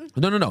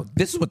 No.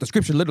 This is what the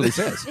scripture literally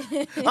says.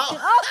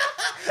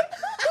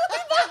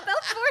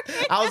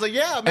 I was like,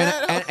 yeah,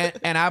 man.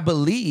 And I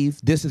believe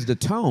this is the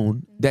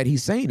tone that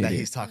he's saying it that in.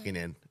 he's talking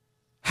in.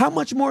 How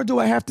much more do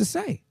I have to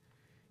say?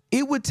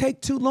 It would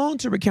take too long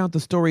to recount the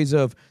stories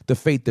of the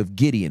faith of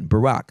Gideon,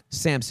 Barak,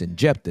 Samson,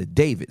 Jephthah,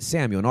 David,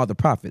 Samuel, and all the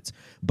prophets.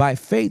 By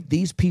faith,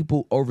 these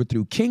people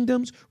overthrew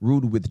kingdoms,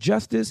 ruled with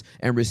justice,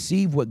 and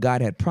received what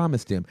God had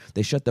promised them.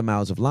 They shut the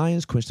mouths of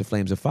lions, quenched the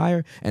flames of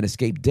fire, and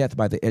escaped death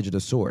by the edge of the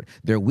sword.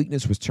 Their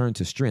weakness was turned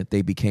to strength.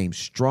 They became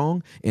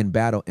strong in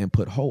battle and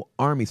put whole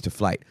armies to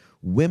flight.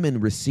 Women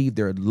received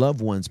their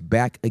loved ones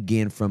back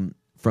again from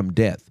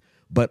death,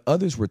 but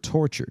others were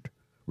tortured,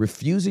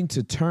 refusing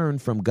to turn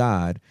from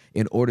God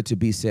in order to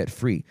be set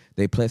free.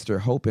 They placed their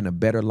hope in a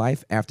better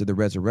life after the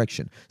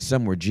resurrection.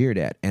 Some were jeered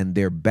at, and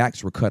their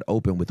backs were cut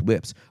open with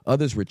whips.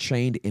 Others were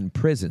chained in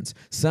prisons.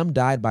 Some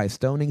died by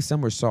stoning,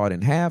 some were sawed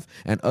in half,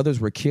 and others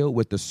were killed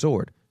with the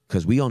sword,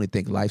 because we only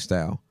think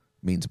lifestyle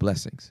means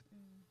blessings.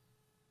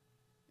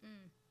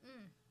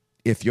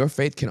 If your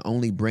faith can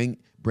only bring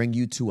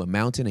you to a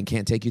mountain and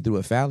can't take you through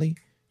a valley,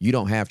 you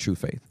don't have true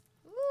faith.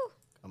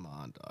 Come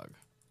on, dog.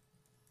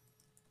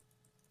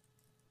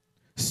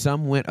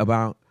 Some went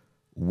about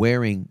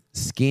wearing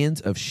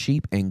skins of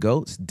sheep and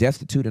goats,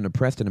 destitute and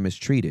oppressed and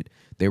mistreated.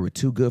 They were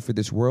too good for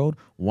this world,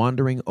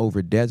 wandering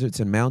over deserts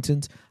and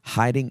mountains,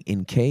 hiding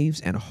in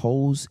caves and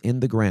holes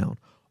in the ground.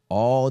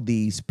 All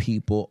these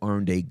people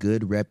earned a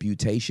good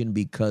reputation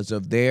because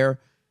of their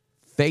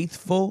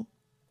faithful,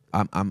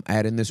 I'm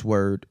adding this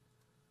word,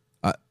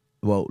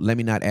 well, let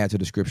me not add to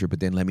the scripture,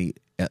 but then let me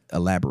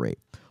elaborate.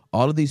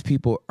 All of these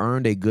people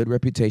earned a good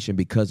reputation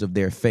because of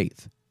their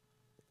faith.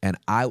 And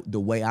the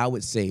way I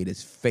would say it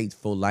is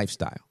faithful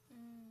lifestyle.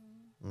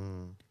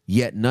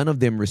 Yet none of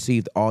them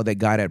received all that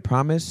God had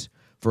promised,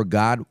 for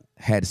God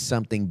had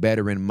something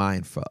better in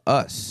mind for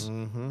us,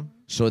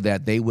 so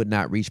that they would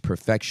not reach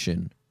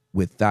perfection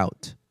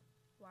without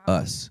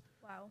us.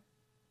 Wow.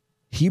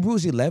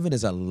 Hebrews 11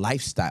 is a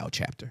lifestyle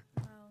chapter.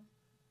 Wow.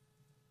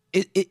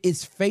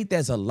 It's faith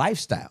as a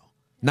lifestyle,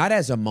 not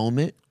as a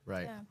moment.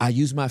 Right. Yeah. I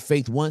used my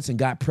faith once and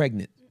got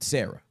pregnant,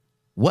 Sarah.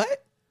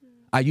 What?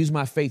 I used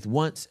my faith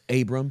once,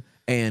 Abram,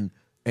 and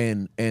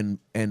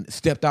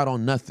stepped out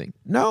on nothing.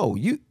 No,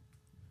 you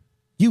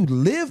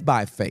live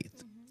by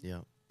faith. Yeah.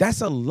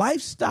 That's a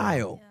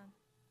lifestyle. Yeah.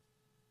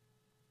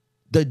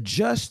 The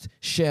just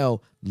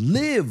shall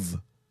live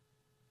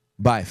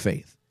by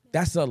faith.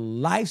 That's a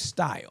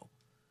lifestyle.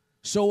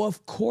 So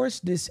of course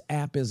this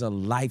app is a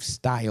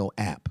lifestyle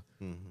app.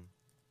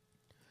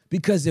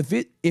 Because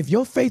if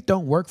your faith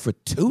don't work for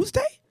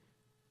Tuesday,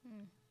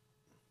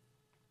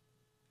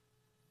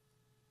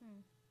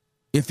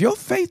 if your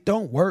faith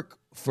don't work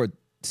for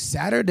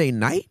Saturday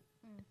night,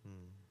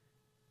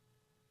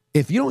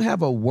 if you don't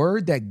have a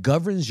word that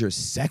governs your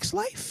sex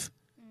life,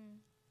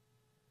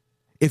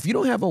 if you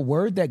don't have a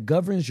word that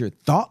governs your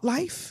thought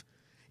life,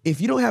 if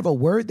you don't have a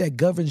word that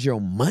governs your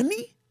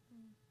money,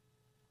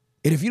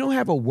 and if you don't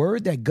have a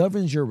word that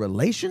governs your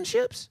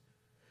relationships,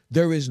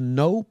 there is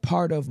no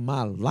part of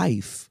my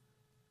life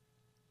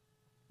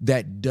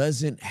that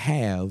doesn't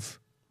have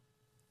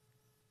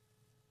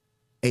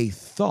a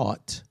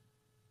thought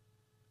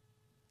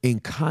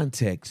in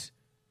context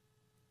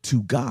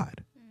to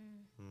God.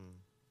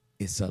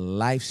 It's a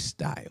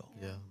lifestyle.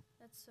 Yeah.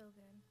 That's so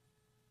good.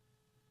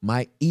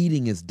 My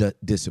eating is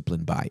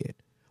disciplined by it.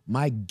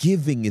 My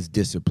giving is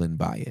disciplined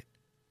by it.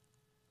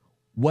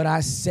 What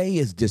I say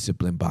is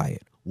disciplined by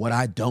it. What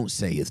I don't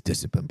say is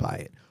disciplined by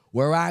it.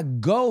 Where I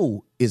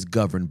go is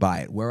governed by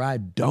it. Where I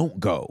don't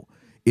go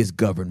is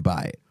governed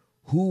by it.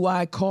 Who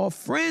I call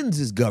friends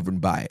is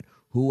governed by it.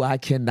 Who I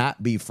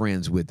cannot be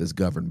friends with is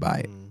governed by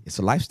it. It's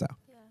a lifestyle.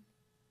 Yeah.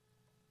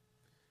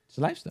 It's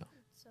a lifestyle.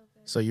 So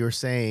good. So you're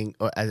saying,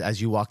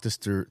 as you walked us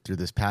through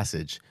this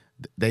passage,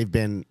 they've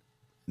been,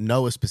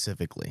 Noah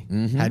specifically,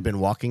 had been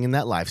walking in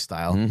that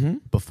lifestyle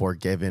before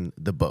given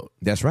the boat.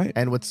 That's right.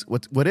 And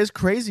what is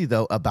crazy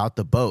though about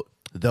the boat,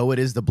 though it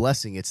is the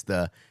blessing, it's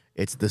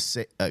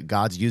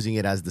God's using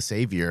it as the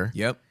savior.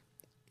 Yep.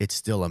 It's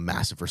still a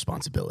massive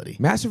responsibility.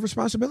 Massive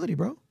responsibility,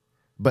 bro.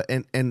 But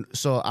and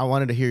so I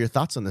wanted to hear your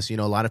thoughts on this. You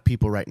know, a lot of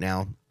people right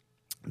now,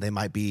 they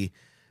might be.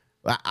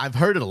 I've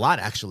heard it a lot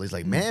actually. It's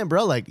like, man,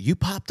 bro, like you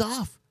popped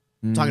off.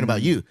 Talking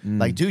about you,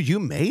 like, dude, you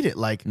made it.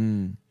 Like,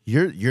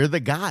 you're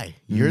the guy.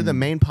 You're the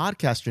main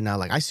podcaster now.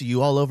 Like, I see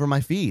you all over my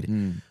feed.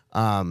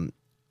 A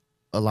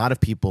lot of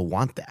people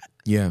want that.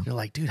 Yeah. You're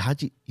like, dude,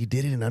 you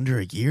did it in under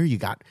a year? You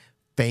got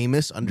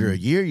famous under a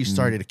year. You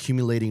started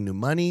accumulating new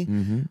money.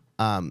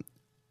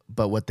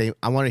 But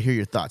I want to hear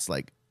your thoughts.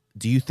 Like,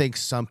 do you think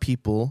some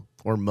people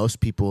or most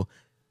people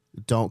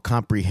don't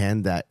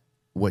comprehend that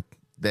what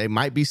they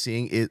might be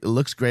seeing, it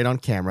looks great on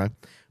camera,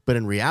 but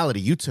in reality,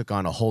 you took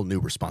on a whole new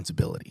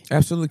responsibility?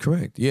 Absolutely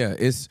correct. Yeah.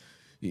 It's,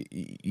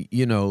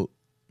 you know,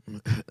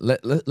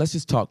 let's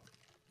just talk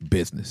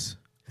business.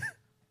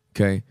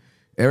 Okay.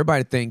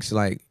 Everybody thinks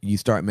like you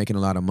start making a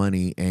lot of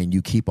money and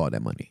you keep all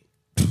that money.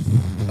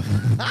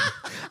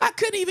 I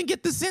couldn't even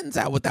get the sentence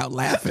out without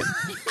laughing.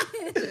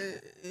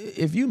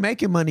 If you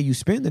making money, you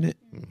spending it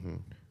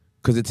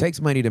because it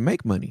takes money to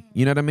make money.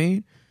 You know what I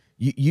mean?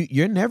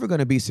 You're never going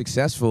to be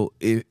successful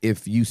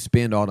if you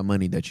spend all the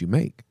money that you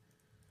make,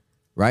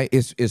 right?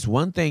 It's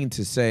one thing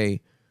to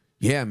say,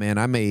 Yeah, man,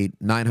 I made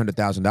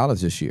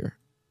 $900,000 this year.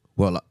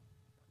 Well,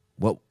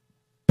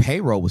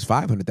 payroll was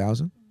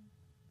 $500,000.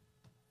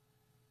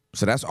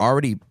 So that's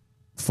already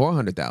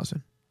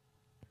 $400,000.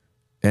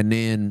 And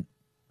then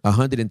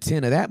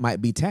 110 of that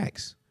might be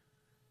tax.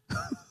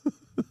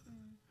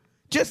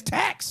 Just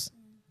tax.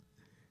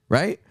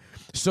 Right?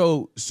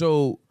 So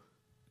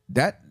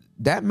that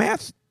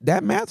math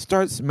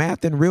starts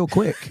mathing real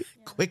quick.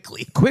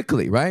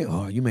 Quickly, right?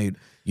 Oh, you made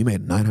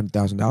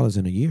 $900,000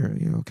 in a year.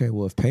 Yeah, okay.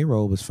 Well, if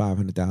payroll was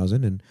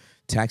 $500,000 and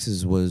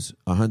taxes was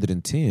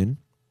 $110,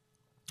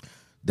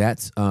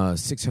 that's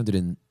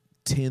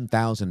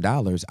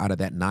 $610,000 out of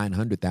that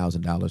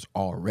 $900,000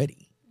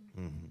 already.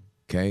 Mm-hmm.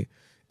 Okay,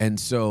 and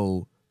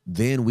so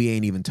then we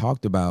ain't even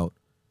talked about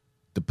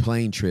the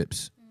plane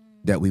trips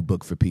that we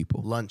book for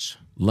people,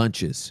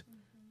 lunches,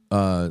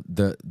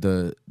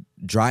 the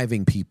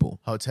driving people,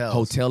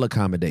 hotel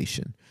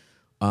accommodation.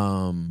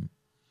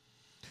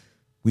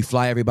 We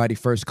fly everybody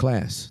first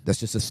class. That's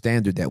just a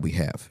standard that we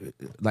have.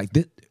 Like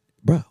this,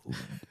 bro.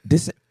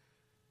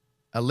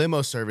 A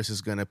limo service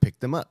is going to pick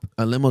them up.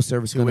 A limo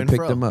service is going to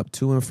pick them up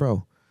to and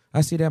fro.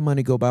 I see that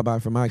money go bye-bye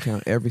from my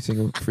account every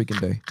single freaking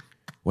day.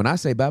 When I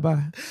say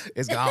bye-bye,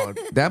 it's gone.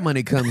 That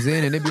money comes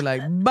in and it be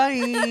like,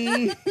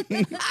 bye.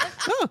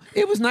 Oh,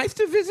 it was nice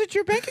to visit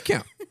your bank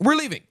account. We're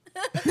leaving.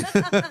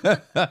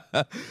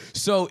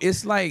 So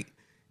it's like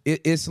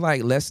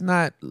let's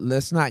not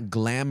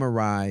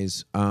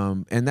glamorize,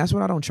 and that's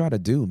what I don't try to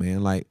do,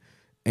 man. Like,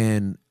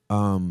 and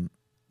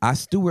I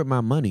steward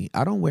my money.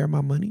 I don't wear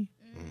my money.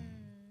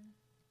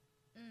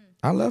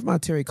 I love my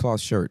terry cloth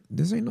shirt.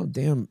 This ain't no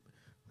damn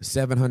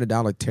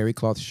 $700 terry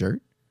cloth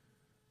shirt.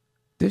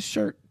 This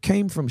shirt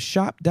came from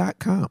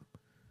shop.com.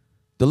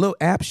 The little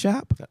app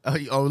shop.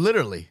 Oh,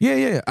 literally?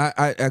 Yeah.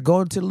 I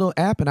go into the little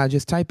app and I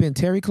just type in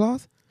terry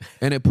cloth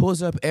and it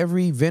pulls up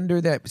every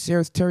vendor that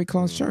sells terry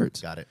cloth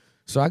shirts. Got it.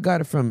 So I got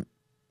it from,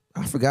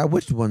 I forgot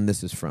which one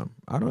this is from.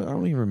 I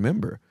don't even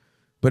remember.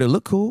 But it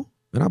looked cool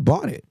and I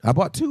bought it. I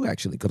bought two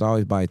actually because I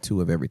always buy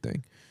two of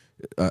everything.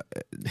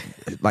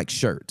 Like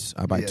shirts.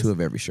 I buy two of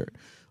every shirt.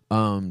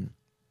 So,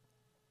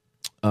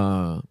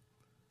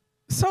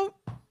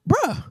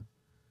 bruh,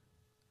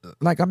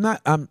 like I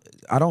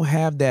don't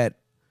have that.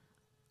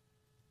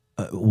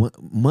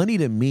 Money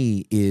to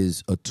me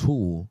is a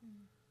tool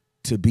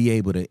to be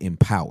able to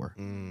empower.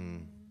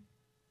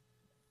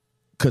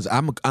 Because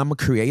I'm a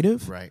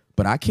creative, right?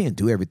 But I can't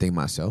do everything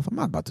myself. I'm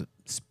not about to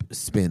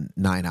spend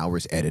 9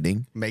 hours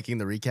editing, making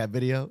the recap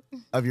video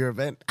of your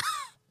event.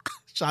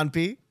 Sean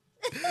P.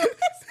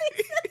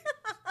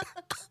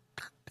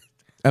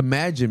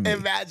 Imagine,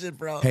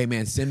 bro. Hey,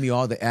 man, send me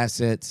all the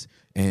assets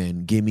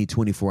and give me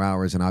 24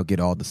 hours and I'll get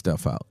all the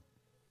stuff out.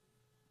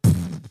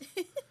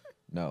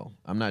 No,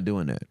 I'm not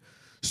doing that.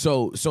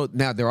 So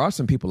now there are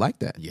some people like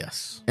that.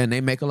 Yes. And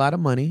they make a lot of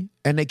money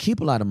and they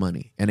keep a lot of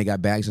money and they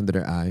got bags under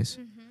their eyes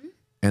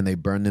and they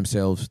burn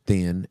themselves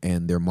thin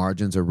and their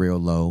margins are real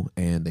low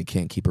and they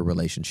can't keep a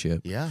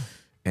relationship. Yeah.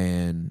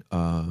 And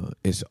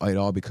it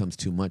all becomes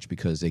too much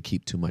because they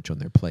keep too much on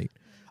their plate.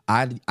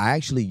 I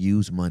actually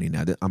use money.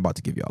 Now, I'm about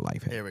to give y'all a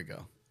life hack. Here we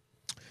go.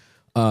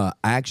 I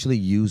actually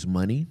use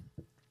money.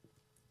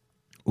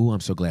 Ooh, I'm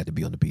so glad to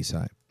be on the B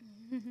side.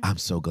 I'm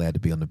so glad to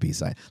be on the B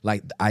side.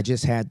 Like, I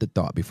just had the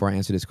thought before I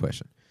answer this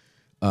question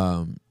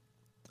or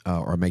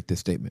make this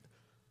statement.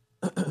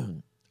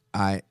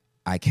 I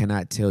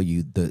cannot tell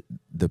you the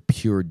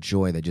pure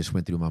joy that just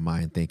went through my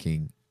mind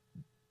thinking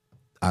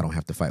I don't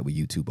have to fight with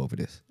YouTube over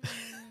this.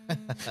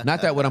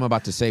 Not that what I'm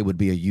about to say would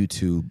be a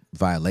YouTube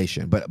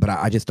violation, but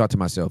I just thought to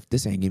myself,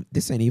 this ain't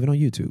even on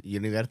YouTube. You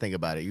don't got to think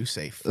about it. You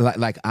safe.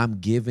 Like I'm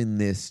giving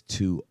this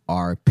to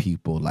our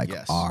people,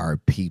 our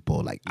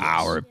people,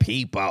 our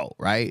people,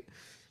 right?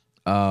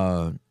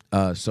 So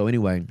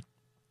anyway,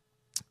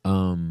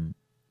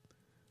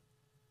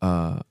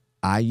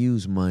 I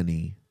use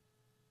money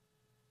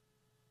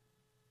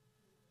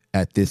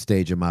at this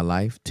stage of my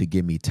life to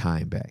give me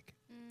time back.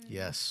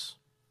 Yes.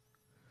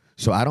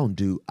 So I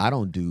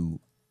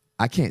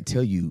can't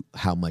tell you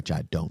how much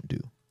I don't do.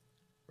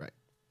 Right.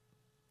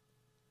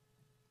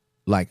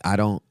 Like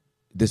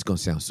this is going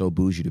to sound so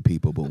bougie to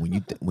people, but when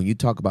you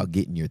talk about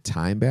getting your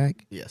time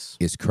back, yes,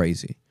 it's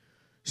crazy.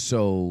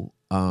 So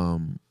I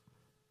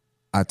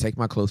take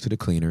my clothes to the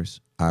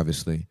cleaners,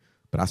 obviously,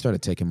 but I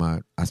started taking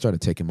my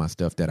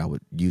stuff that I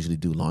would usually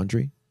do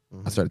laundry.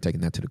 I started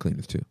taking that to the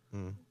cleaners too.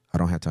 I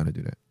don't have time to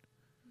do that.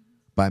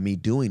 By me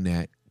doing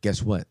that,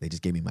 guess what? They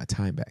just gave me my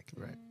time back.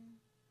 Right.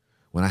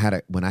 When I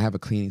have a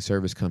cleaning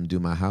service come do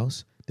my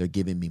house, they're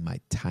giving me my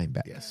time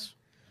back. Yes.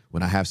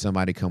 When I have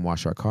somebody come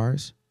wash our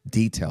cars,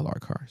 detail our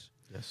cars.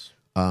 Yes.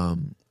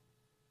 And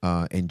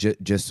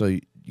just so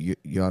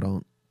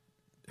y'all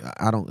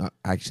I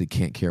actually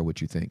can't care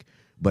what you think,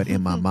 but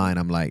in my mind,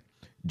 I'm like,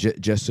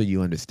 just so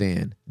you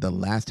understand, the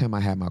last time I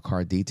had my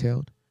car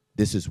detailed,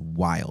 this is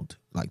wild.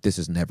 Like this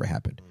has never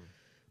happened,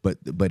 but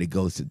it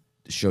goes to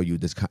show you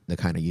the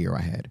kind of year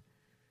I had.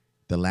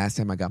 The last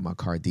time I got my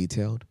car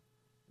detailed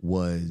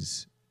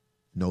was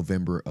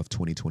November of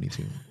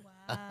 2022.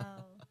 Wow.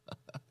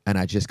 and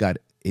I just got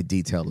it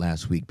detailed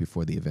last week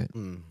before the event.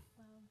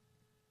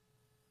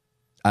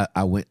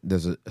 I went.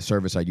 There's a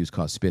service I use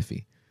called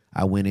Spiffy.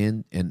 I went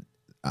in, and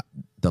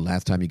the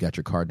last time you got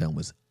your car done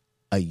was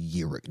a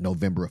year,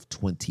 November of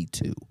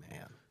 22.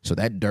 Man. So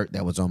that dirt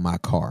that was on my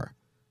car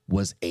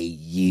was a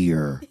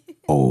year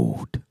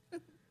old.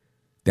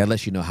 That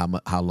lets you know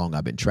how long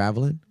I've been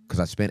traveling, because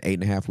I spent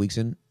 8.5 weeks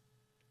in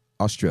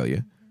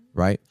Australia,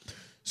 right?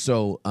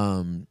 So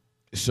my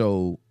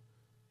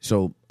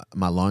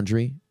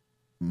laundry,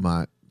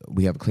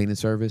 we have a cleaning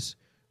service.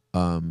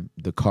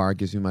 The car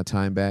gives me my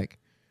time back.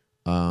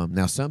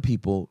 Now some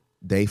people,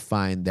 they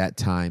find that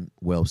time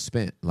well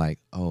spent. Like,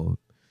 oh,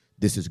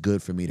 this is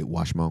good for me to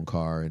wash my own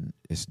car, and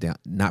it's down.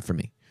 Not for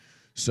me.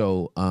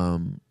 So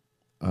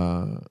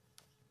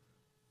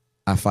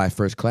I fly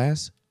first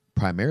class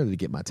primarily to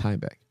get my time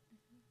back.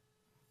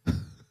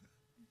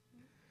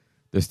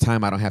 There's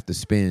time I don't have to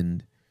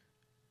spend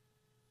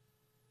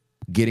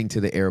getting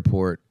to the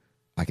airport.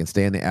 I can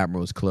stay in the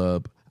Admirals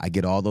Club. I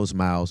get all those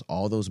miles.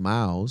 All those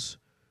miles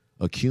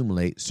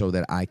accumulate so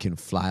that I can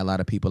fly a lot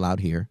of people out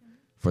here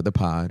for the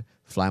pod,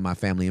 fly my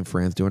family and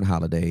friends during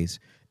holidays,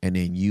 and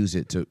then use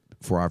it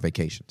for our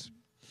vacations.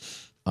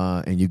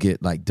 And you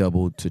get like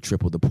double to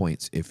triple the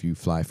points if you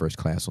fly first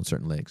class on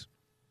certain legs.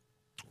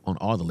 On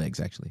all the legs,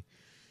 actually.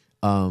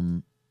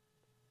 And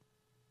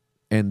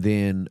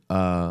then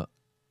I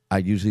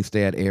usually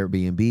stay at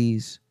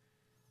Airbnbs,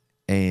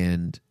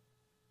 and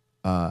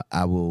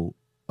I will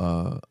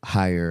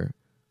hire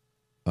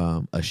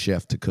a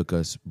chef to cook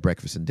us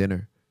breakfast and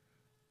dinner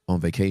on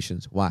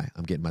vacations. Why?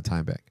 I'm getting my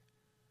time back.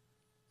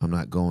 I'm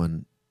not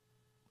going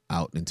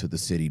out into the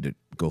city to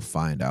go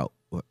find out.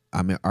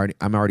 I'm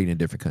already in a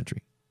different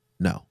country.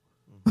 No.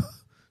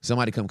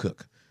 Somebody come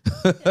cook.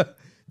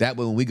 That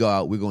way when we go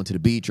out, we're going to the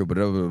beach or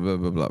blah, blah, blah,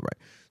 blah, blah, right?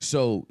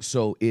 So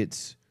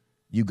it's,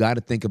 you got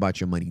to think about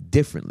your money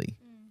differently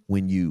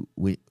when you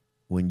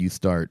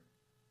start.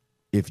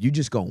 If you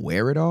just gonna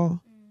wear it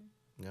all,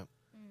 Yep.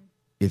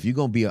 if you're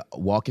gonna be a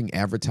walking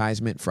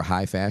advertisement for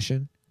high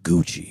fashion,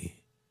 Gucci,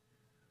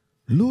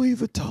 Louis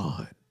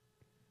Vuitton,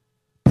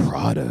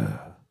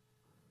 Prada,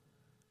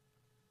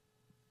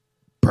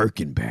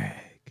 Birkin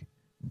bag,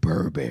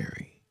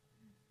 Burberry.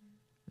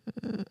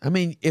 I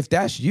mean, if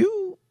that's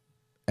you,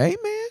 hey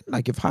man,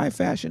 like if high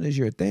fashion is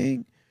your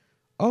thing,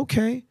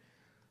 okay,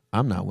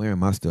 I'm not wearing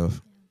my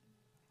stuff.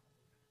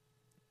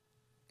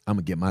 I'm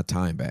gonna get my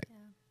time back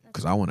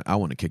because I want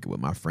to kick it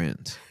with my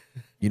friends.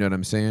 You know what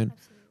I'm saying?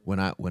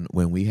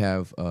 When we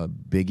have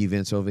big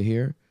events over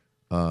here,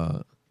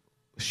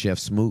 Chef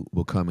Smoot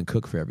will come and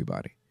cook for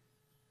everybody.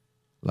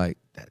 Like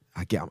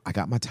I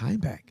got my time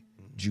back.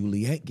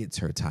 Juliet gets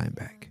her time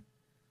back.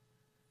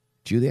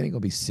 Juliet ain't gonna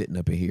be sitting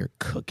up in here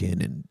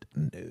cooking and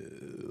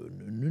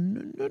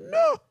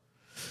no.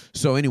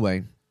 So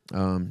anyway,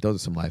 those are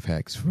some life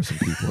hacks for some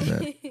people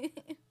that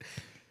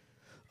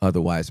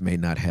otherwise may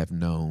not have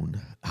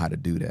known how to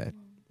do that.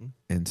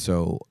 And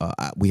so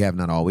we have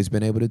not always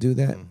been able to do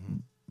that.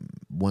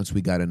 Once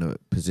we got in a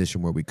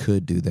position where we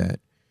could do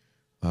that,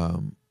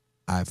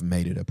 I've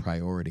made it a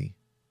priority.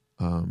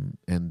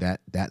 And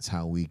that's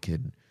how we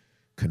can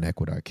connect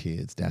with our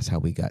kids. That's how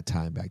we got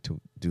time back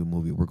to do a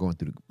movie. We're going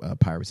through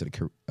Pirates of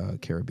the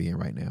Caribbean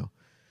right now.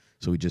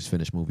 So we just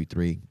finished movie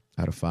 3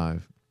 out of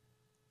 5.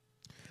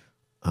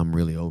 I'm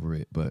really over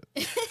it, but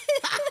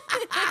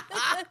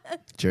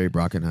Jerry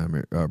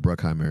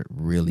Bruckheimer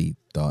really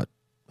thought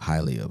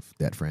highly of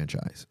that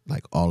franchise.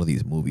 Like all of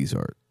these movies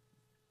are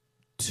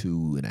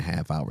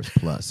 2.5 hours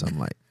plus. I'm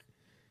like,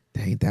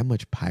 there ain't that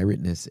much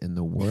pirateness in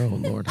the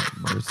world. Lord have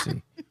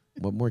mercy.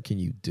 What more can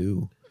you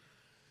do?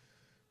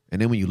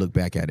 And then when you look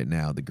back at it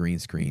now, the green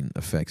screen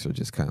effects are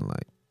just kind of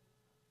like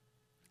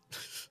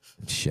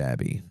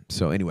shabby.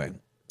 So anyway,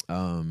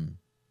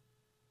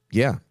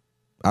 yeah,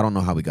 I don't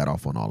know how we got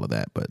off on all of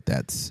that, but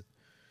that's,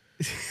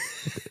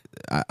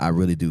 I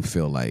really do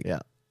feel like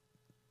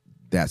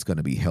that's going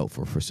to be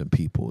helpful for some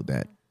people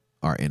that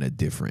are in a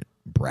different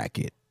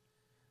bracket.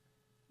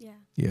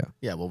 Yeah.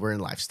 Yeah, well, we're in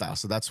lifestyle,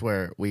 so that's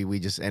where we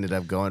just ended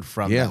up going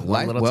from. Yeah, that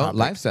one little topic.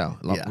 lifestyle,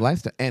 Yeah.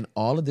 lifestyle, and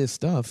all of this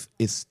stuff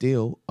is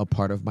still a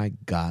part of my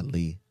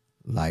godly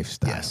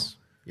lifestyle.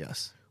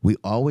 Yes. We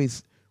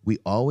always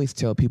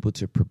tell people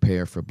to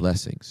prepare for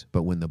blessings,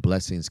 but when the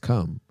blessings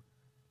come,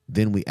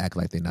 then we act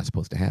like they're not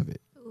supposed to have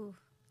it. Ooh.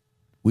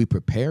 We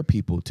prepare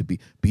people to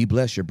be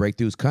blessed. Your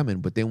breakthrough's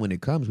coming, but then when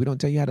it comes, we don't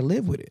tell you how to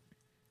live with it.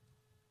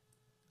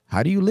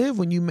 How do you live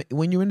when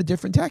you're in a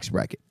different tax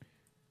bracket?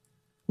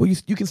 Well,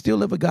 you can still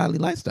live a godly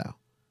lifestyle,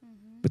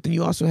 but then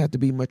you also have to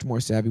be much more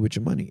savvy with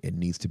your money. It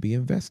needs to be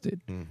invested.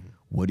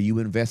 What are you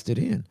invested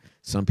in?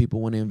 Some people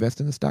want to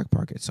invest in the stock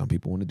market. Some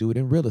people want to do it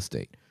in real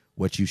estate.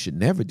 What you should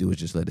never do is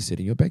just let it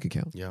sit in your bank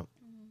account. Yep.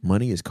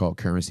 Money is called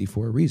currency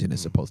for a reason.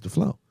 It's supposed to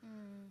flow.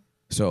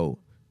 So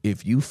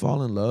if you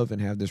fall in love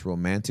and have this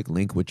romantic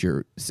link with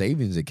your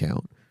savings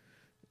account,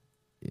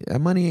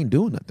 that money ain't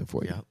doing nothing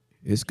for you. Yep.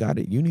 It's got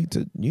it. You need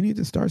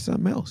to start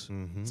something else.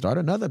 Start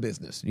another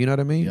business. You know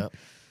what I mean? Yep.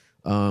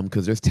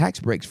 Because there's tax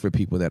breaks for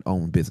people that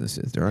own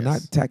businesses. There are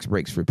not tax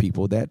breaks for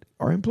people that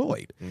are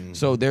employed.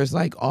 So there's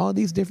like all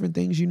these different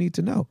things you need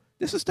to know.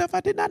 This is stuff I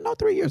did not know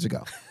 3 years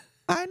ago.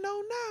 I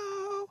know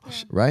now.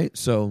 Right?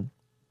 So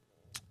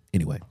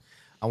anyway.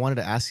 I wanted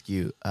to ask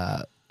you,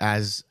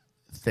 as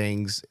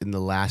things in the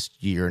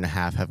last year and a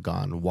half have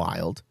gone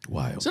wild.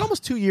 Is it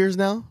almost 2 years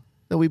now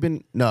that we've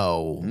been?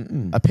 No.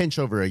 A pinch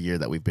over a year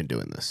that we've been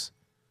doing this.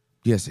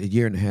 Yes, a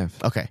year and a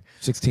half. Okay.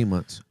 16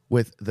 months.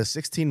 With the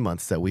 16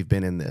 months that we've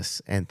been in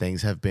this and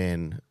things have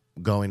been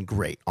going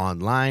great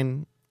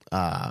online,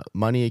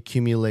 money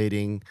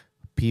accumulating,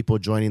 people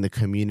joining the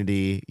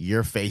community,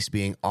 your face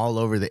being all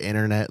over the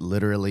internet,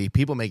 literally,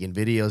 people making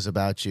videos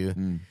about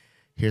you.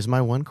 Here's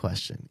my one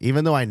question.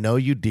 Even though I know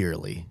you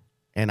dearly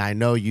and I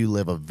know you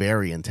live a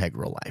very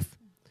integral life,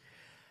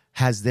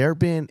 has there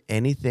been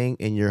anything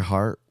in your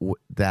heart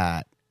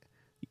that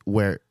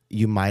where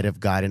you might have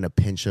gotten a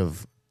pinch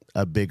of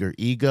a bigger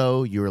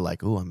ego? You were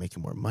like, oh, I'm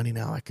making more money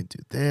now, I can do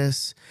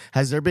this.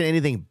 Has there been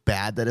anything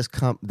bad that has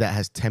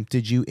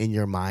tempted you in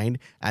your mind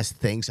as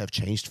things have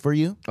changed for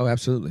you? Oh,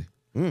 absolutely.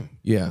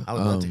 Yeah. I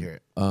would love to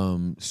hear it.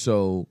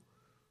 So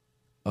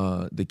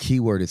the key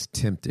word is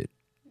tempted.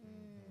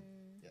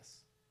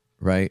 Yes.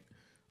 Right?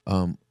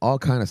 All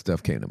kind of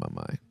stuff came to my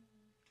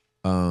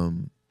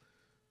mind.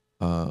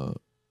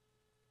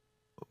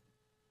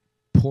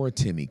 Poor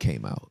Timmy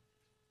came out.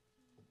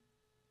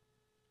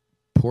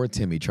 Poor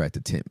Timmy tried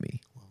to tempt me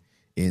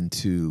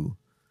into,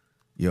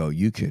 yo,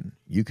 you can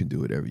do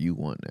whatever you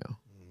want now.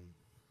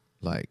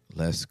 Like,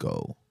 let's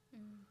go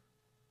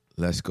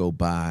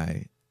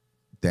buy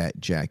that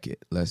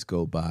jacket. Let's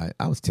go buy.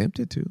 I was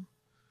tempted to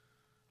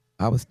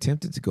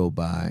go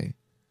buy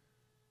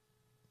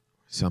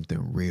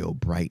something real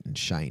bright and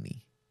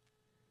shiny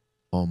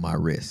on my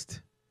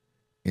wrist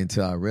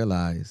until I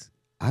realized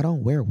I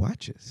don't wear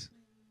watches.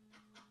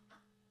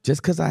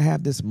 Just because I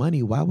have this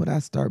money, why would I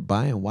start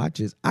buying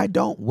watches? I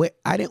didn't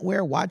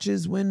wear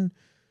watches when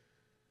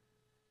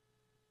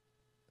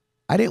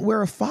I didn't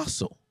wear a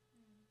Fossil.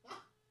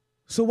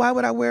 So why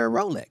would I wear a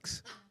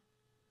Rolex?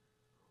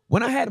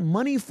 When I had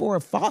money for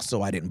a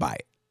Fossil, I didn't buy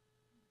it.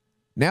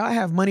 Now I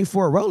have money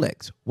for a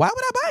Rolex. Why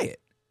would I buy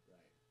it?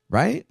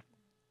 Right?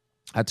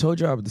 I told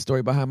you the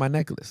story behind my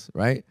necklace,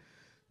 right?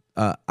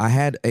 I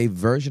had a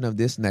version of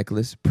this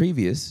necklace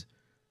previous.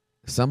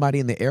 Somebody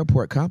in the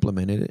airport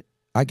complimented it.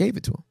 I gave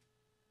it to him.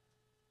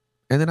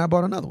 And then I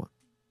bought another one.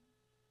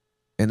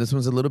 And this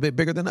one's a little bit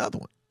bigger than the other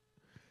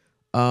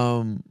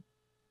one.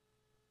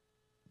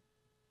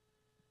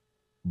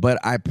 But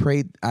I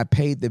paid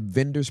the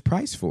vendor's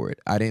price for it.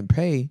 I didn't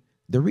pay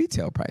the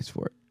retail price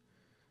for it.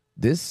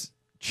 This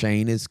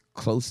chain is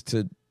close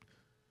to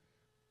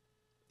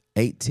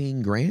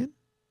 18 grand.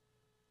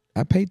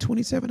 I paid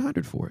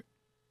 $2,700 for it.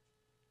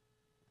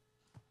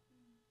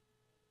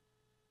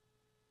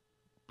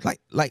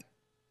 Like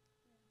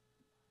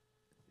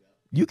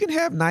you can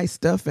have nice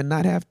stuff and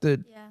not have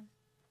to,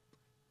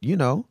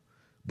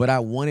 but I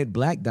wanted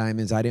black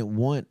diamonds. I didn't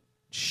want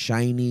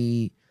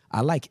shiny.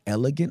 I like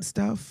elegant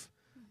stuff.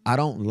 I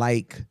don't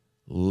like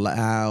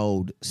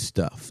loud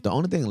stuff. The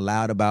only thing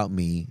loud about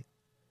me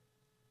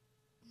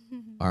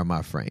are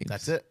my frames.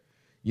 That's it.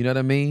 You know what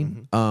I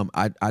mean?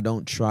 I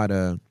don't try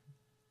to,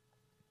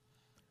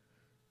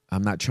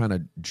 I'm not trying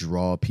to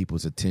draw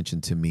people's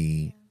attention to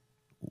me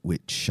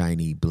with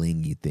shiny,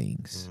 blingy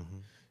things.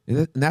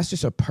 And that's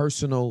just a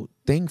personal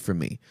thing for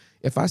me.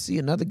 If I see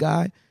another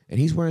guy and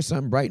he's wearing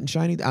something bright and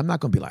shiny, I'm not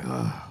going to be like,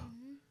 oh,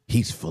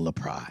 he's full of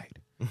pride.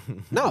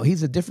 No,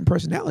 he's a different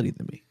personality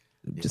than me.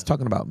 Just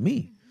talking about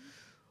me.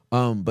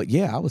 But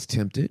yeah, I was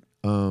tempted.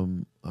 I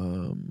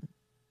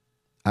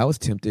was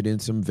tempted in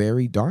some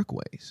very dark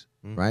ways,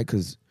 right?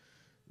 Because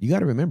you got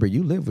to remember,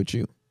 you live with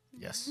you.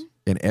 Yes.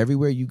 And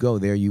everywhere you go,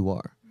 there you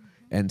are.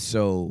 And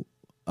so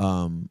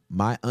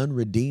my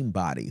unredeemed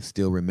body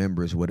still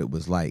remembers what it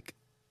was like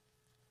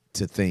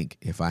to think,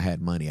 if I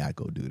had money, I'd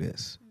go do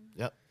this.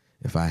 Yep.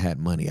 If I had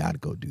money, I'd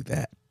go do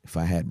that. If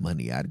I had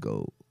money, I'd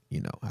go,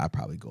 I'd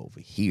probably go over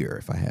here.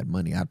 If I had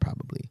money, I'd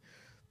probably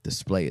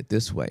display it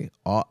this way.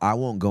 I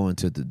won't go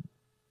into the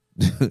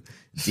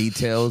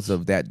details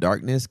of that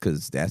darkness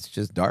because that's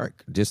just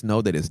dark. Just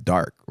know that it's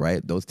dark, right?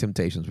 Those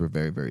temptations were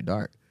very, very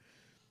dark.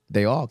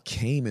 They all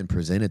came and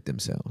presented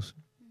themselves.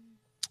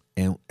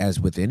 And as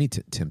with any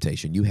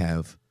temptation, you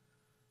have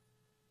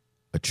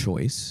a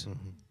choice.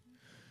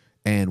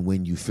 And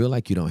when you feel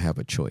like you don't have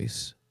a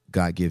choice,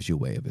 God gives you a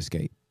way of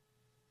escape.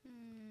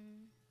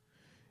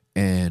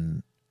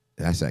 And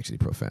that's actually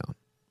profound.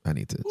 I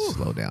need to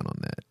slow down on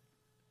that.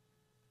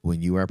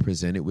 When you are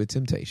presented with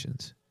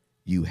temptations,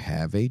 you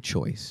have a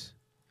choice.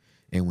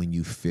 And when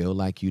you feel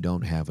like you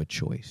don't have a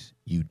choice,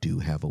 you do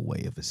have a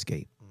way of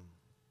escape.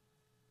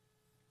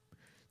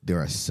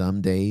 There are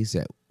some temptations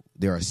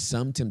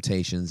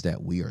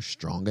that we are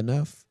strong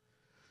enough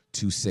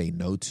to say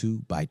no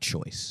to by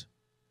choice.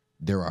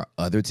 There are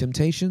other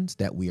temptations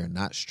that we are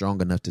not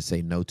strong enough to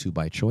say no to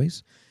by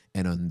choice.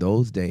 And on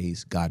those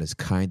days, God is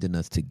kind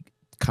enough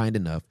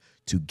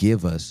to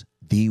give us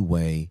the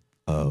way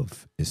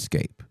of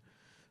escape.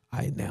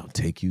 I now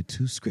take you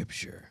to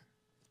Scripture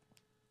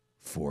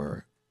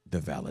for the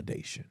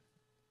validation.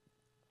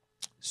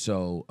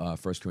 So 1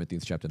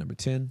 Corinthians chapter number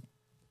 10,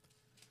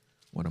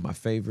 one of my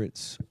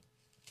favorites.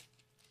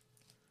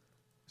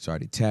 It's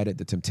already tatted.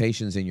 The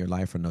temptations in your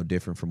life are no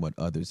different from what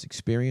others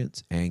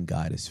experience, and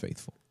God is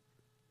faithful.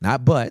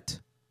 Not but,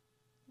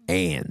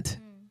 and.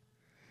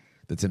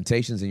 The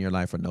temptations in your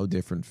life are no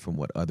different from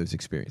what others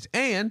experience,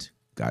 and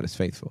God is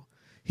faithful.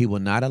 He will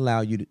not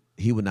allow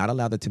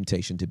the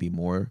temptation to be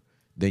more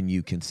than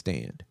you can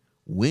stand.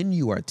 When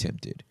you are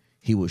tempted,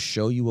 he will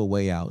show you a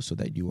way out so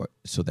that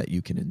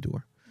you can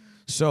endure.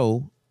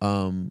 So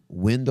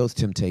when those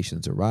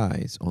temptations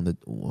arise on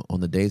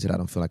the days that I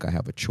don't feel like I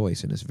have a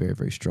choice and it's very,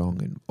 very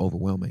strong and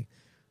overwhelming,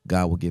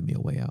 God will give me a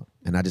way out,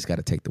 and I just got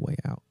to take the way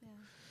out. Yeah.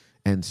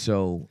 And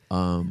so,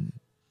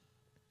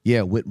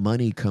 with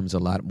money comes a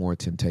lot more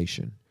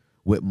temptation.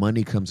 With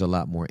money comes a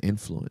lot more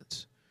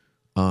influence.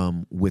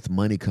 With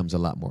money comes a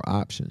lot more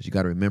options. You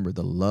got to remember,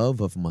 the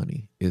love of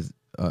money is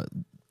the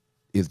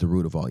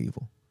root of all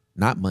evil,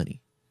 not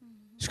money.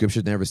 Mm-hmm.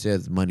 Scripture never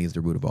says money is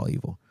the root of all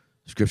evil.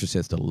 Scripture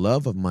says the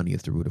love of money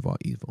is the root of all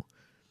evil.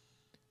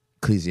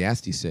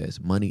 Ecclesiastes says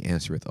money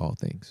answereth all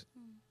things.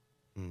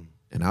 Mm.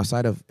 And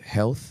outside of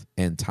health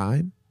and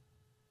time,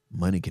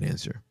 money can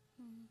answer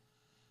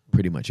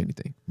pretty much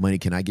anything. Money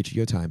cannot get you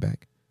your time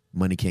back.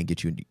 Money can't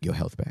get you your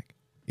health back.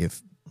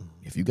 If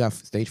you got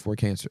stage 4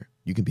 cancer,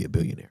 you can be a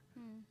billionaire.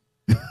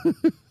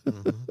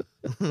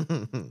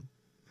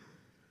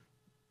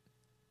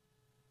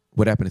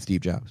 What happened to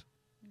Steve Jobs?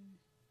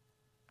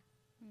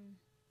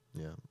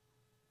 Yeah.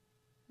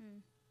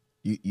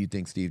 You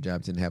think Steve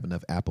Jobs didn't have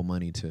enough Apple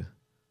money to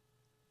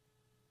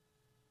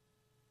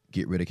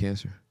get rid of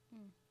cancer?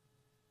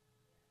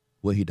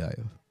 What he die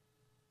of?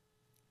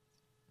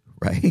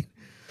 Right?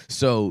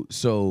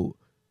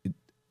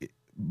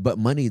 But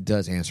money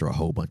does answer a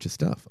whole bunch of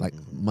stuff. Like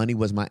money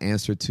was my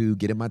answer to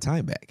getting my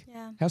time back.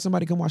 Yeah. Have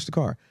somebody come wash the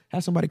car.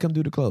 Have somebody come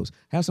do the clothes.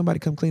 Have somebody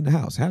come clean the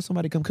house. Have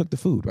somebody come cook the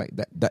food. Right?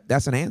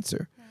 That's an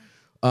answer.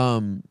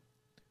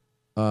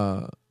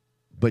 Yeah.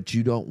 But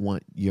you don't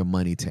want your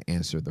money to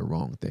answer the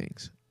wrong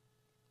things.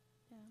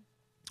 Yeah.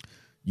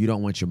 You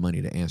don't want your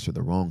money to answer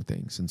the wrong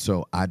things. And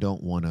so I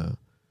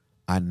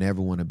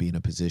never want to be in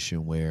a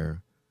position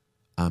where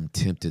I'm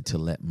tempted to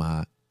let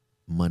my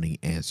money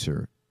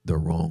answer the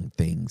wrong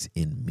things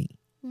in me.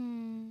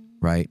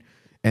 Right?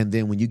 And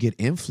then when you get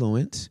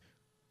influence,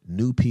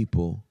 new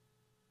people,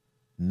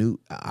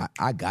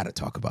 I gotta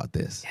talk about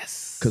this.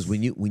 Yes. Because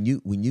when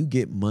you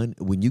get money,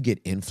 when you get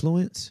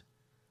influence,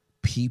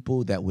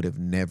 people that would have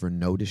never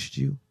noticed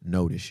you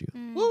notice you.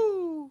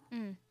 Woo!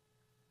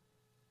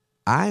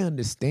 I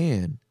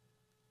understand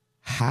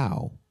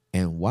how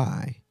and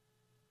why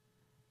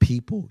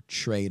people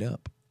trade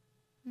up.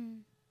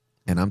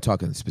 And I'm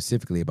talking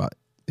specifically about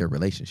their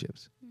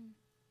relationships.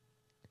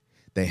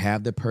 They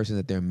have the person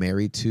that they're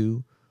married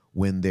to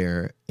when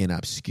they're in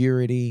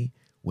obscurity,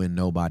 when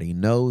nobody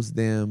knows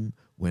them,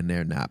 when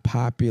they're not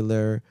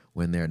popular,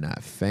 when they're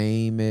not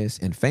famous.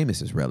 And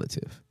famous is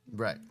relative.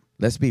 Right.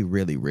 Let's be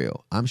really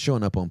real. I'm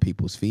showing up on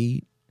people's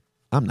feed.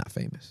 I'm not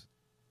famous.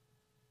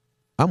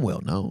 I'm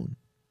well known,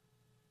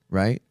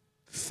 right?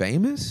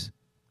 Famous?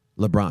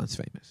 LeBron's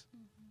famous.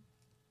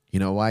 You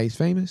know why he's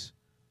famous?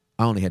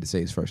 I only had to say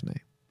his first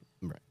name.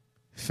 Right.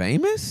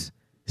 Famous?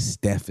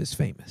 Steph is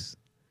famous.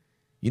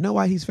 You know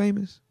why he's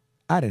famous?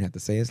 I didn't have to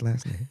say his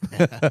last name.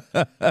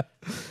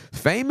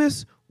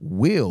 Famous?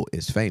 Will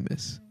is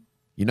famous.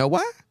 You know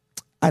why?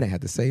 I didn't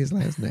have to say his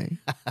last name.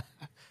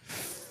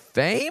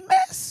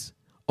 Famous?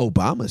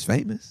 Obama's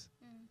famous.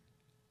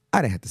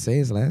 I didn't have to say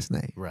his last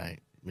name. Right.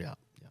 Yeah.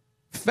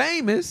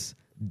 Famous?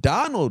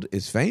 Donald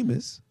is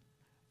famous.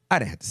 I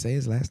didn't have to say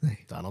his last name.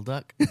 Donald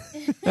Duck.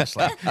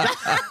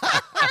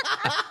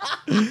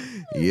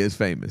 He is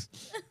famous.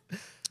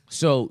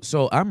 So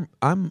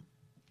I'm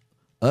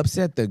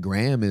upset that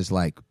Graham is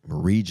like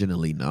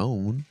regionally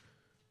known,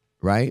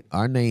 right?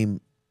 Our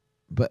name,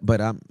 but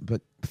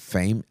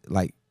fame,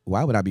 like,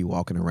 why would I be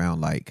walking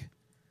around like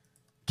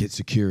get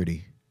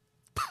security?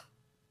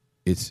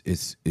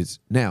 It's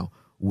now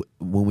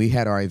when we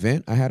had our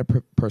event, I had a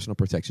personal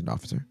protection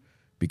officer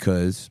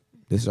because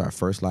this is our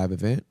first live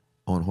event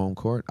on home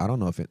court. I don't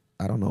know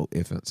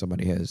if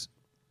somebody has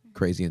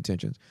crazy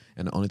intentions,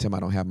 and the only time I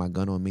don't have my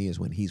gun on me is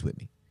when he's with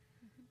me.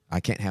 I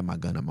can't have my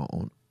gun at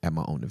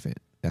my own event.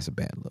 That's a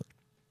bad look.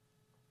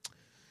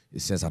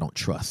 It says I don't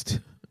trust,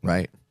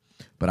 right?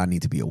 But I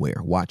need to be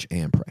aware, watch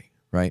and pray,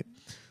 right?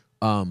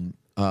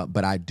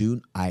 But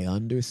I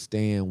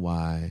understand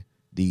why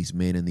these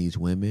men and these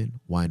women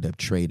wind up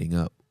trading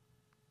up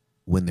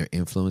when their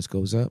influence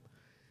goes up,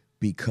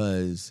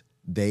 because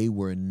they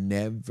were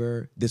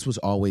never, this was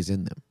always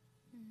in them.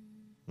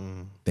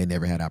 They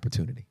never had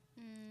opportunity.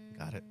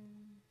 Got it.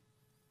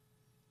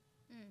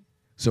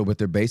 So what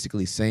they're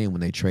basically saying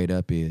when they trade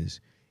up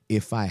is,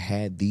 if I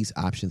had these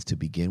options to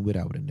begin with,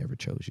 I would have never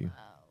chose you.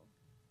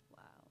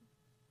 Wow.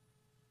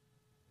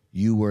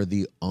 You were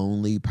the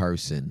only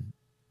person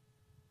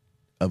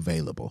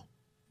available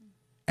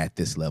at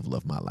this level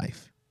of my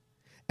life.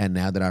 And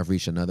now that I've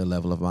reached another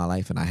level of my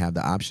life and I have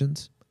the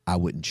options, I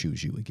wouldn't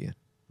choose you again.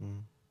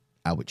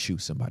 I would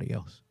choose somebody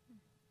else.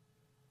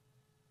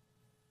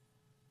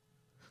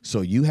 So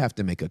you have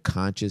to make a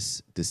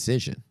conscious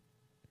decision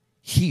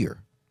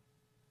here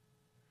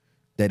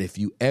that if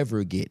you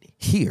ever get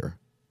here,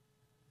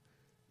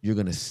 you're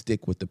going to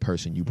stick with the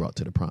person you brought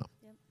to the prom.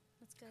 Yep.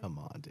 That's good. Come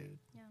on, dude.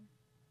 Yeah.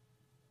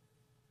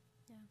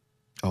 Yeah.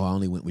 Oh, I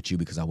only went with you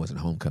because I wasn't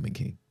homecoming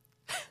king.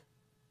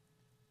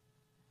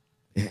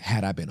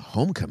 Had I been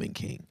homecoming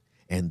king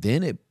and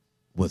then it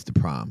was the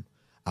prom,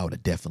 I would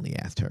have definitely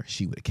asked her.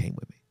 She would have came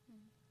with me.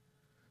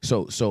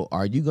 So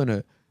are you going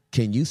to,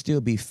 can you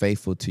still be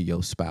faithful to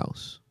your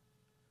spouse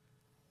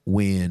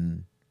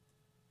when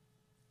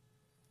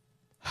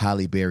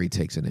Halle Berry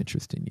takes an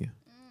interest in you?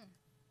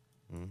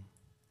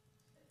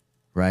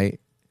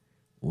 Right?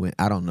 When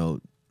I don't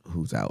know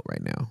who's out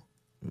right now.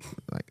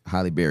 Like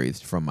Halle Berry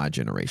is from my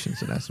generation,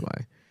 so that's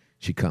why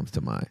she comes to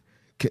mind.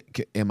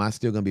 Am I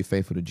still going to be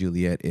faithful to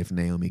Juliet if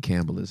Naomi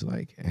Campbell is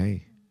like,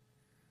 hey,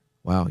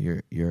 wow,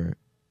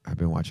 I've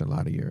been watching a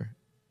lot of your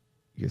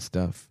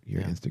stuff,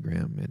 your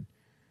Instagram, and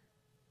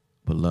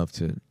would love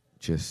to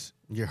just...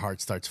 Your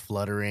heart starts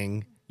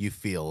fluttering. You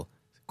feel,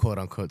 quote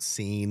unquote,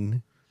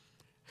 seen.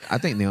 I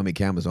think Naomi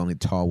Campbell's the only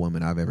tall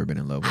woman I've ever been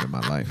in love with in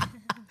my life.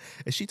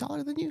 Is she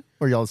taller than you?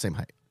 Or y'all the same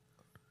height?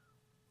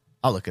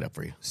 I'll look it up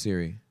for you.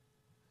 Siri,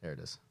 There it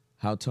is.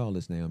 how tall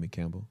is Naomi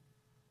Campbell?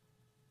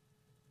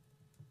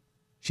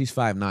 She's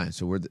 5'9",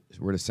 so we're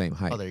the same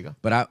height. Oh, there you go.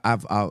 But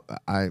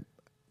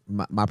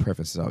my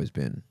preference has always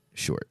been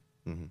short,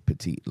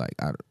 petite. Like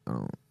I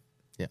don't.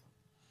 Yeah.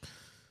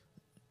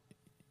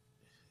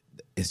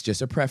 It's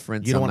just a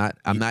preference. You don't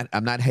I'm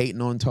not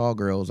hating on tall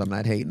girls. I'm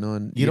not hating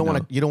on. You don't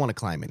want to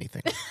climb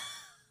anything.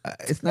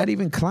 It's not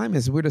even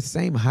climbing. We're the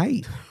same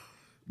height.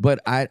 But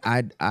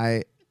I've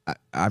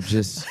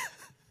just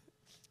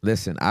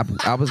listen.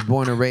 I was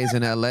born and raised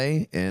in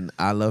L.A. and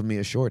I love me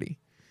a shorty.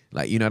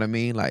 Like, you know what I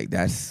mean? Like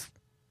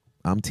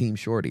I'm team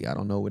shorty. I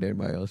don't know what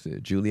everybody else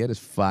is. Juliet is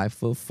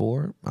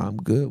 5'4". I'm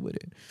good with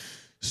it.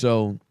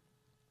 So,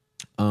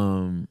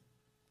 I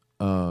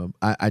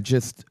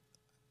just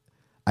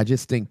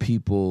think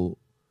people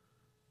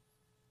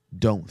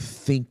don't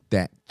think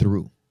that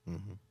through,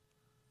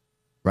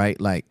 right?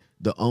 Like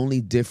the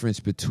only difference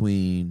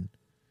between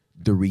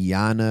the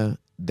Rihanna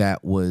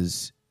that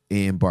was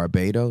in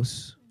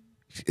Barbados,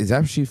 is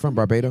that she's from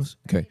Barbados?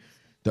 Okay.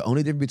 The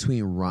only difference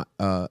between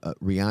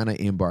Rihanna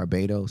in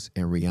Barbados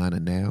and Rihanna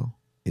now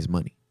is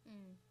money.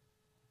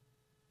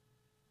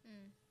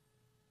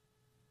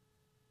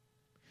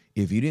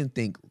 If you didn't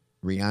think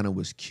Rihanna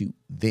was cute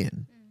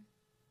then,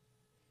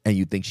 and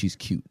you think she's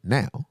cute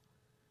now,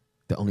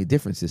 the only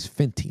difference is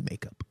Fenty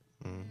makeup.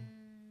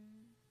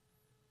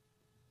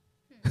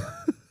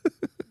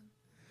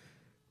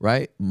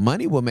 Right?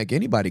 Money will make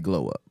anybody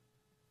glow up.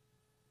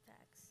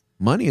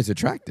 Money is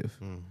attractive.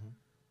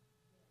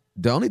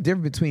 The only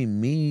difference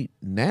between me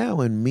now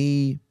and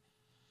me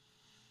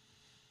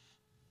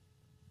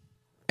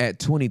at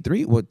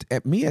 23,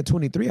 at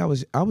 23, I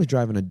was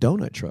driving a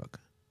donut truck.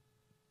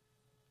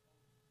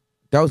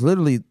 That was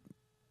literally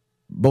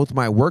both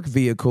my work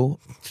vehicle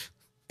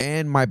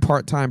and my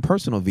part-time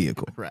personal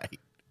vehicle. Right.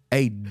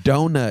 A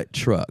donut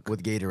truck.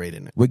 With Gatorade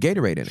in it. With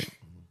Gatorade in it.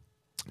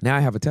 Now I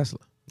have a Tesla.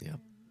 Yeah.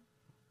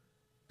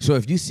 So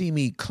if you see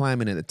me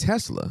climbing in a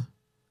Tesla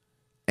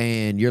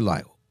and you're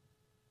like,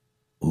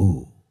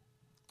 ooh,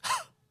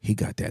 he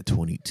got that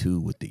 22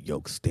 with the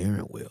yoke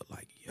steering wheel.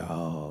 Like,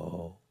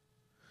 yo.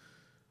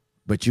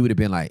 But you would have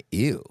been like,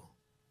 ew.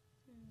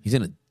 He's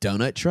in a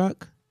donut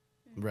truck?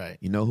 Right.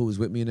 You know who was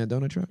with me in that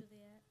donut truck?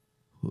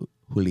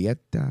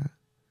 Julieta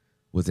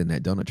was in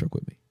that donut truck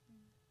with me.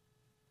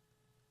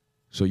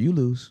 So you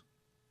lose.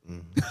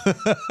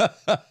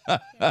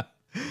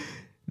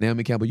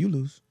 Naomi Campbell, you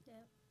lose.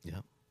 Yeah.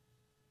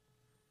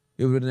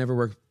 It would have never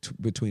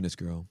worked between us,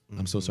 girl.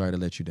 I'm so sorry to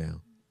let you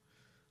down.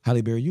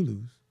 Halle Berry, you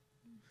lose.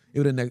 It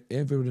would have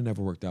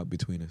never worked out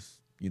between us.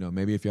 You know,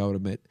 maybe if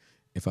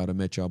I'd have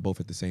met y'all both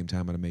at the same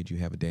time, I'd have made you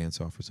have a dance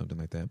off or something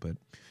like that. But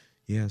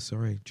yeah,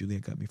 sorry,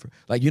 Juliet got me for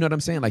like, you know what I'm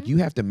saying? Like you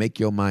have to make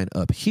your mind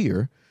up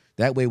here.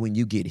 That way, when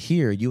you get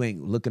here, you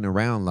ain't looking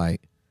around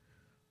like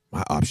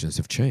my options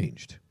have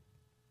changed.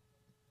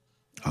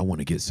 I want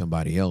to get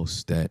somebody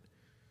else that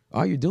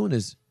all you're doing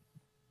is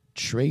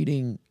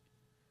trading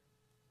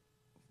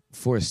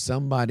for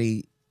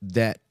somebody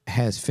that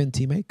has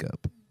Fenty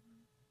makeup.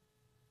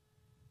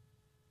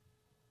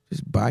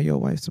 Just buy your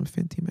wife some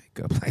Fenty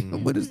makeup. Like,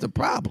 what is the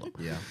problem?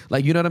 Yeah.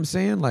 Like, you know what I'm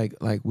saying? Like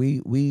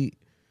we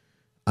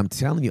I'm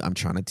telling you, I'm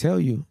trying to tell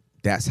you,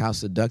 that's how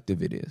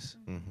seductive it is.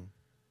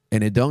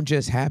 And it don't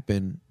just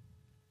happen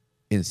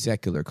in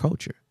secular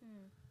culture.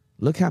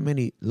 Look how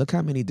many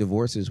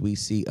divorces we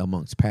see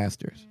amongst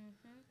pastors,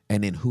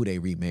 and then who they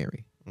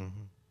remarry.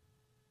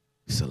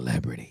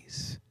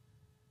 Celebrities.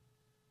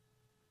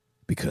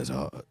 Because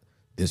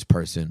this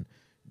person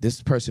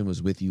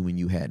was with you when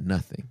you had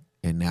nothing,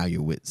 and now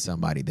you're with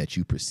somebody that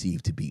you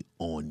perceive to be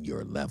on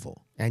your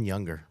level. And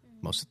younger,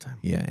 most of the time.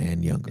 Yeah,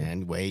 and younger.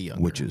 And way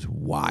younger. Which is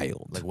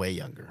wild. Like way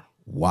younger.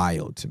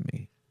 wild to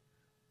me.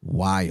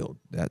 Wild.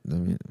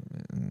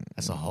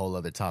 That's a whole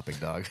other topic,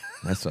 dog.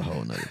 That's a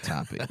whole nother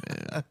topic,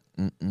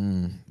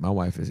 man. My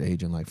wife is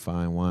aging like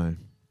fine wine.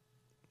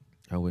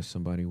 I wish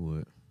somebody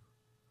would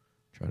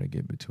try to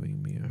get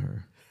between me and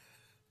her.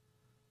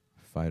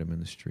 Fight him in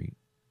the street.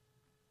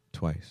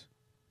 Twice.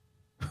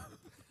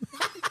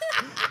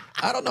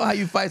 I don't know how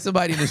you fight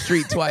somebody in the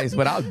street twice,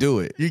 but I'll do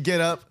it. You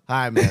get up.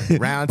 Hi, man.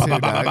 Round two,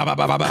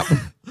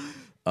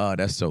 dog.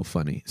 That's so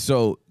funny.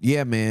 So,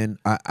 yeah, man,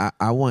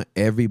 I want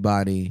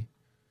everybody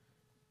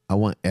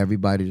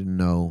to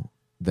know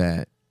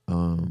that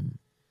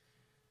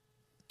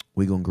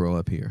we're going to grow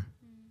up here.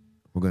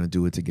 We're going to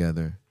do it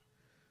together.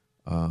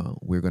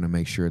 We're going to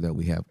make sure that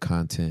we have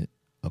content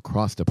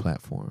across the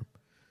platform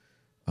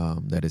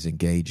that is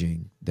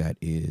engaging, that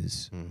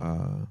is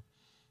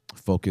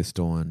focused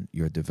on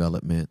your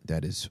development,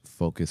 that is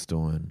focused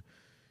on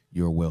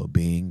your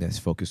well-being, that's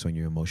focused on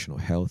your emotional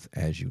health.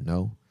 As you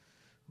know,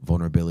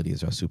 vulnerability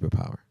is our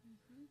superpower.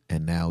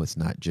 And now it's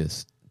not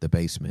just the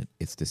basement,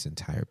 it's this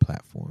entire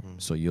platform.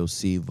 So you'll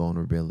see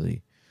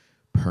vulnerability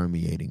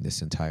permeating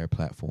this entire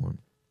platform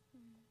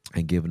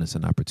and giving us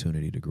an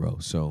opportunity to grow.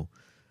 So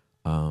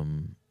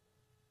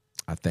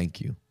I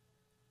thank you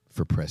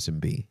for pressing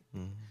B.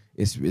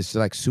 It's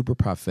like super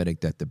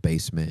prophetic that the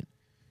basement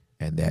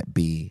and that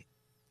B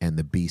and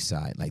the B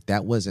side, like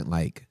that wasn't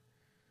like,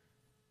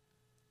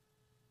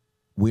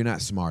 we're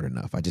not smart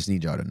enough. I just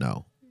need y'all to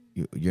know.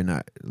 You're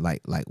not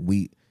like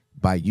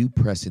by you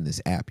pressing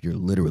this app, you're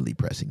literally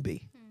pressing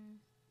B.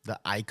 The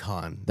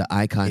icon. The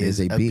icon is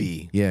a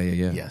B. Yeah.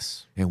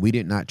 Yes. And we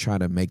did not try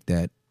to make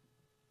that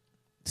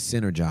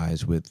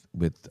synergize with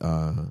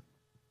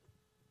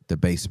the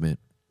basement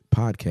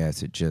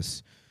podcast. It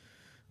just,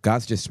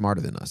 God's just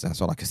smarter than us.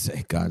 That's all I can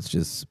say. God's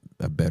just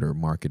a better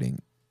marketing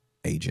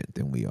agent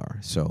than we are.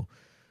 So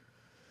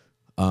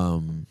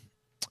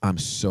I'm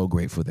so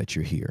grateful that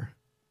you're here.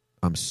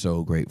 I'm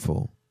so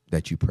grateful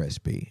that you press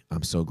B.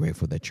 I'm so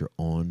grateful that you're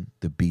on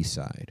the B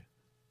side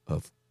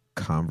of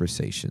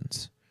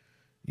conversations.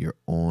 You're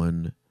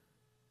on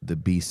the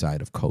B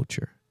side of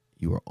culture.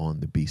 You are on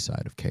the B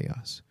side of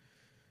chaos.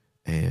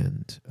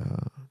 And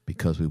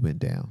because we went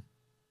down,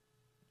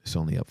 it's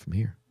only up from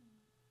here.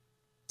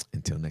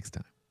 Until next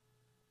time.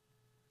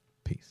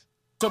 Peace.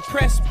 So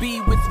press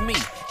B with me,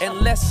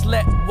 and let's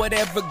let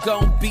whatever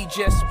gon' be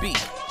just be.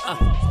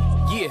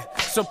 Yeah,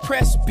 so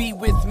press B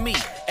with me,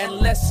 and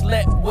let's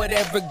let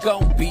whatever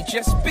gon' be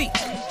just be.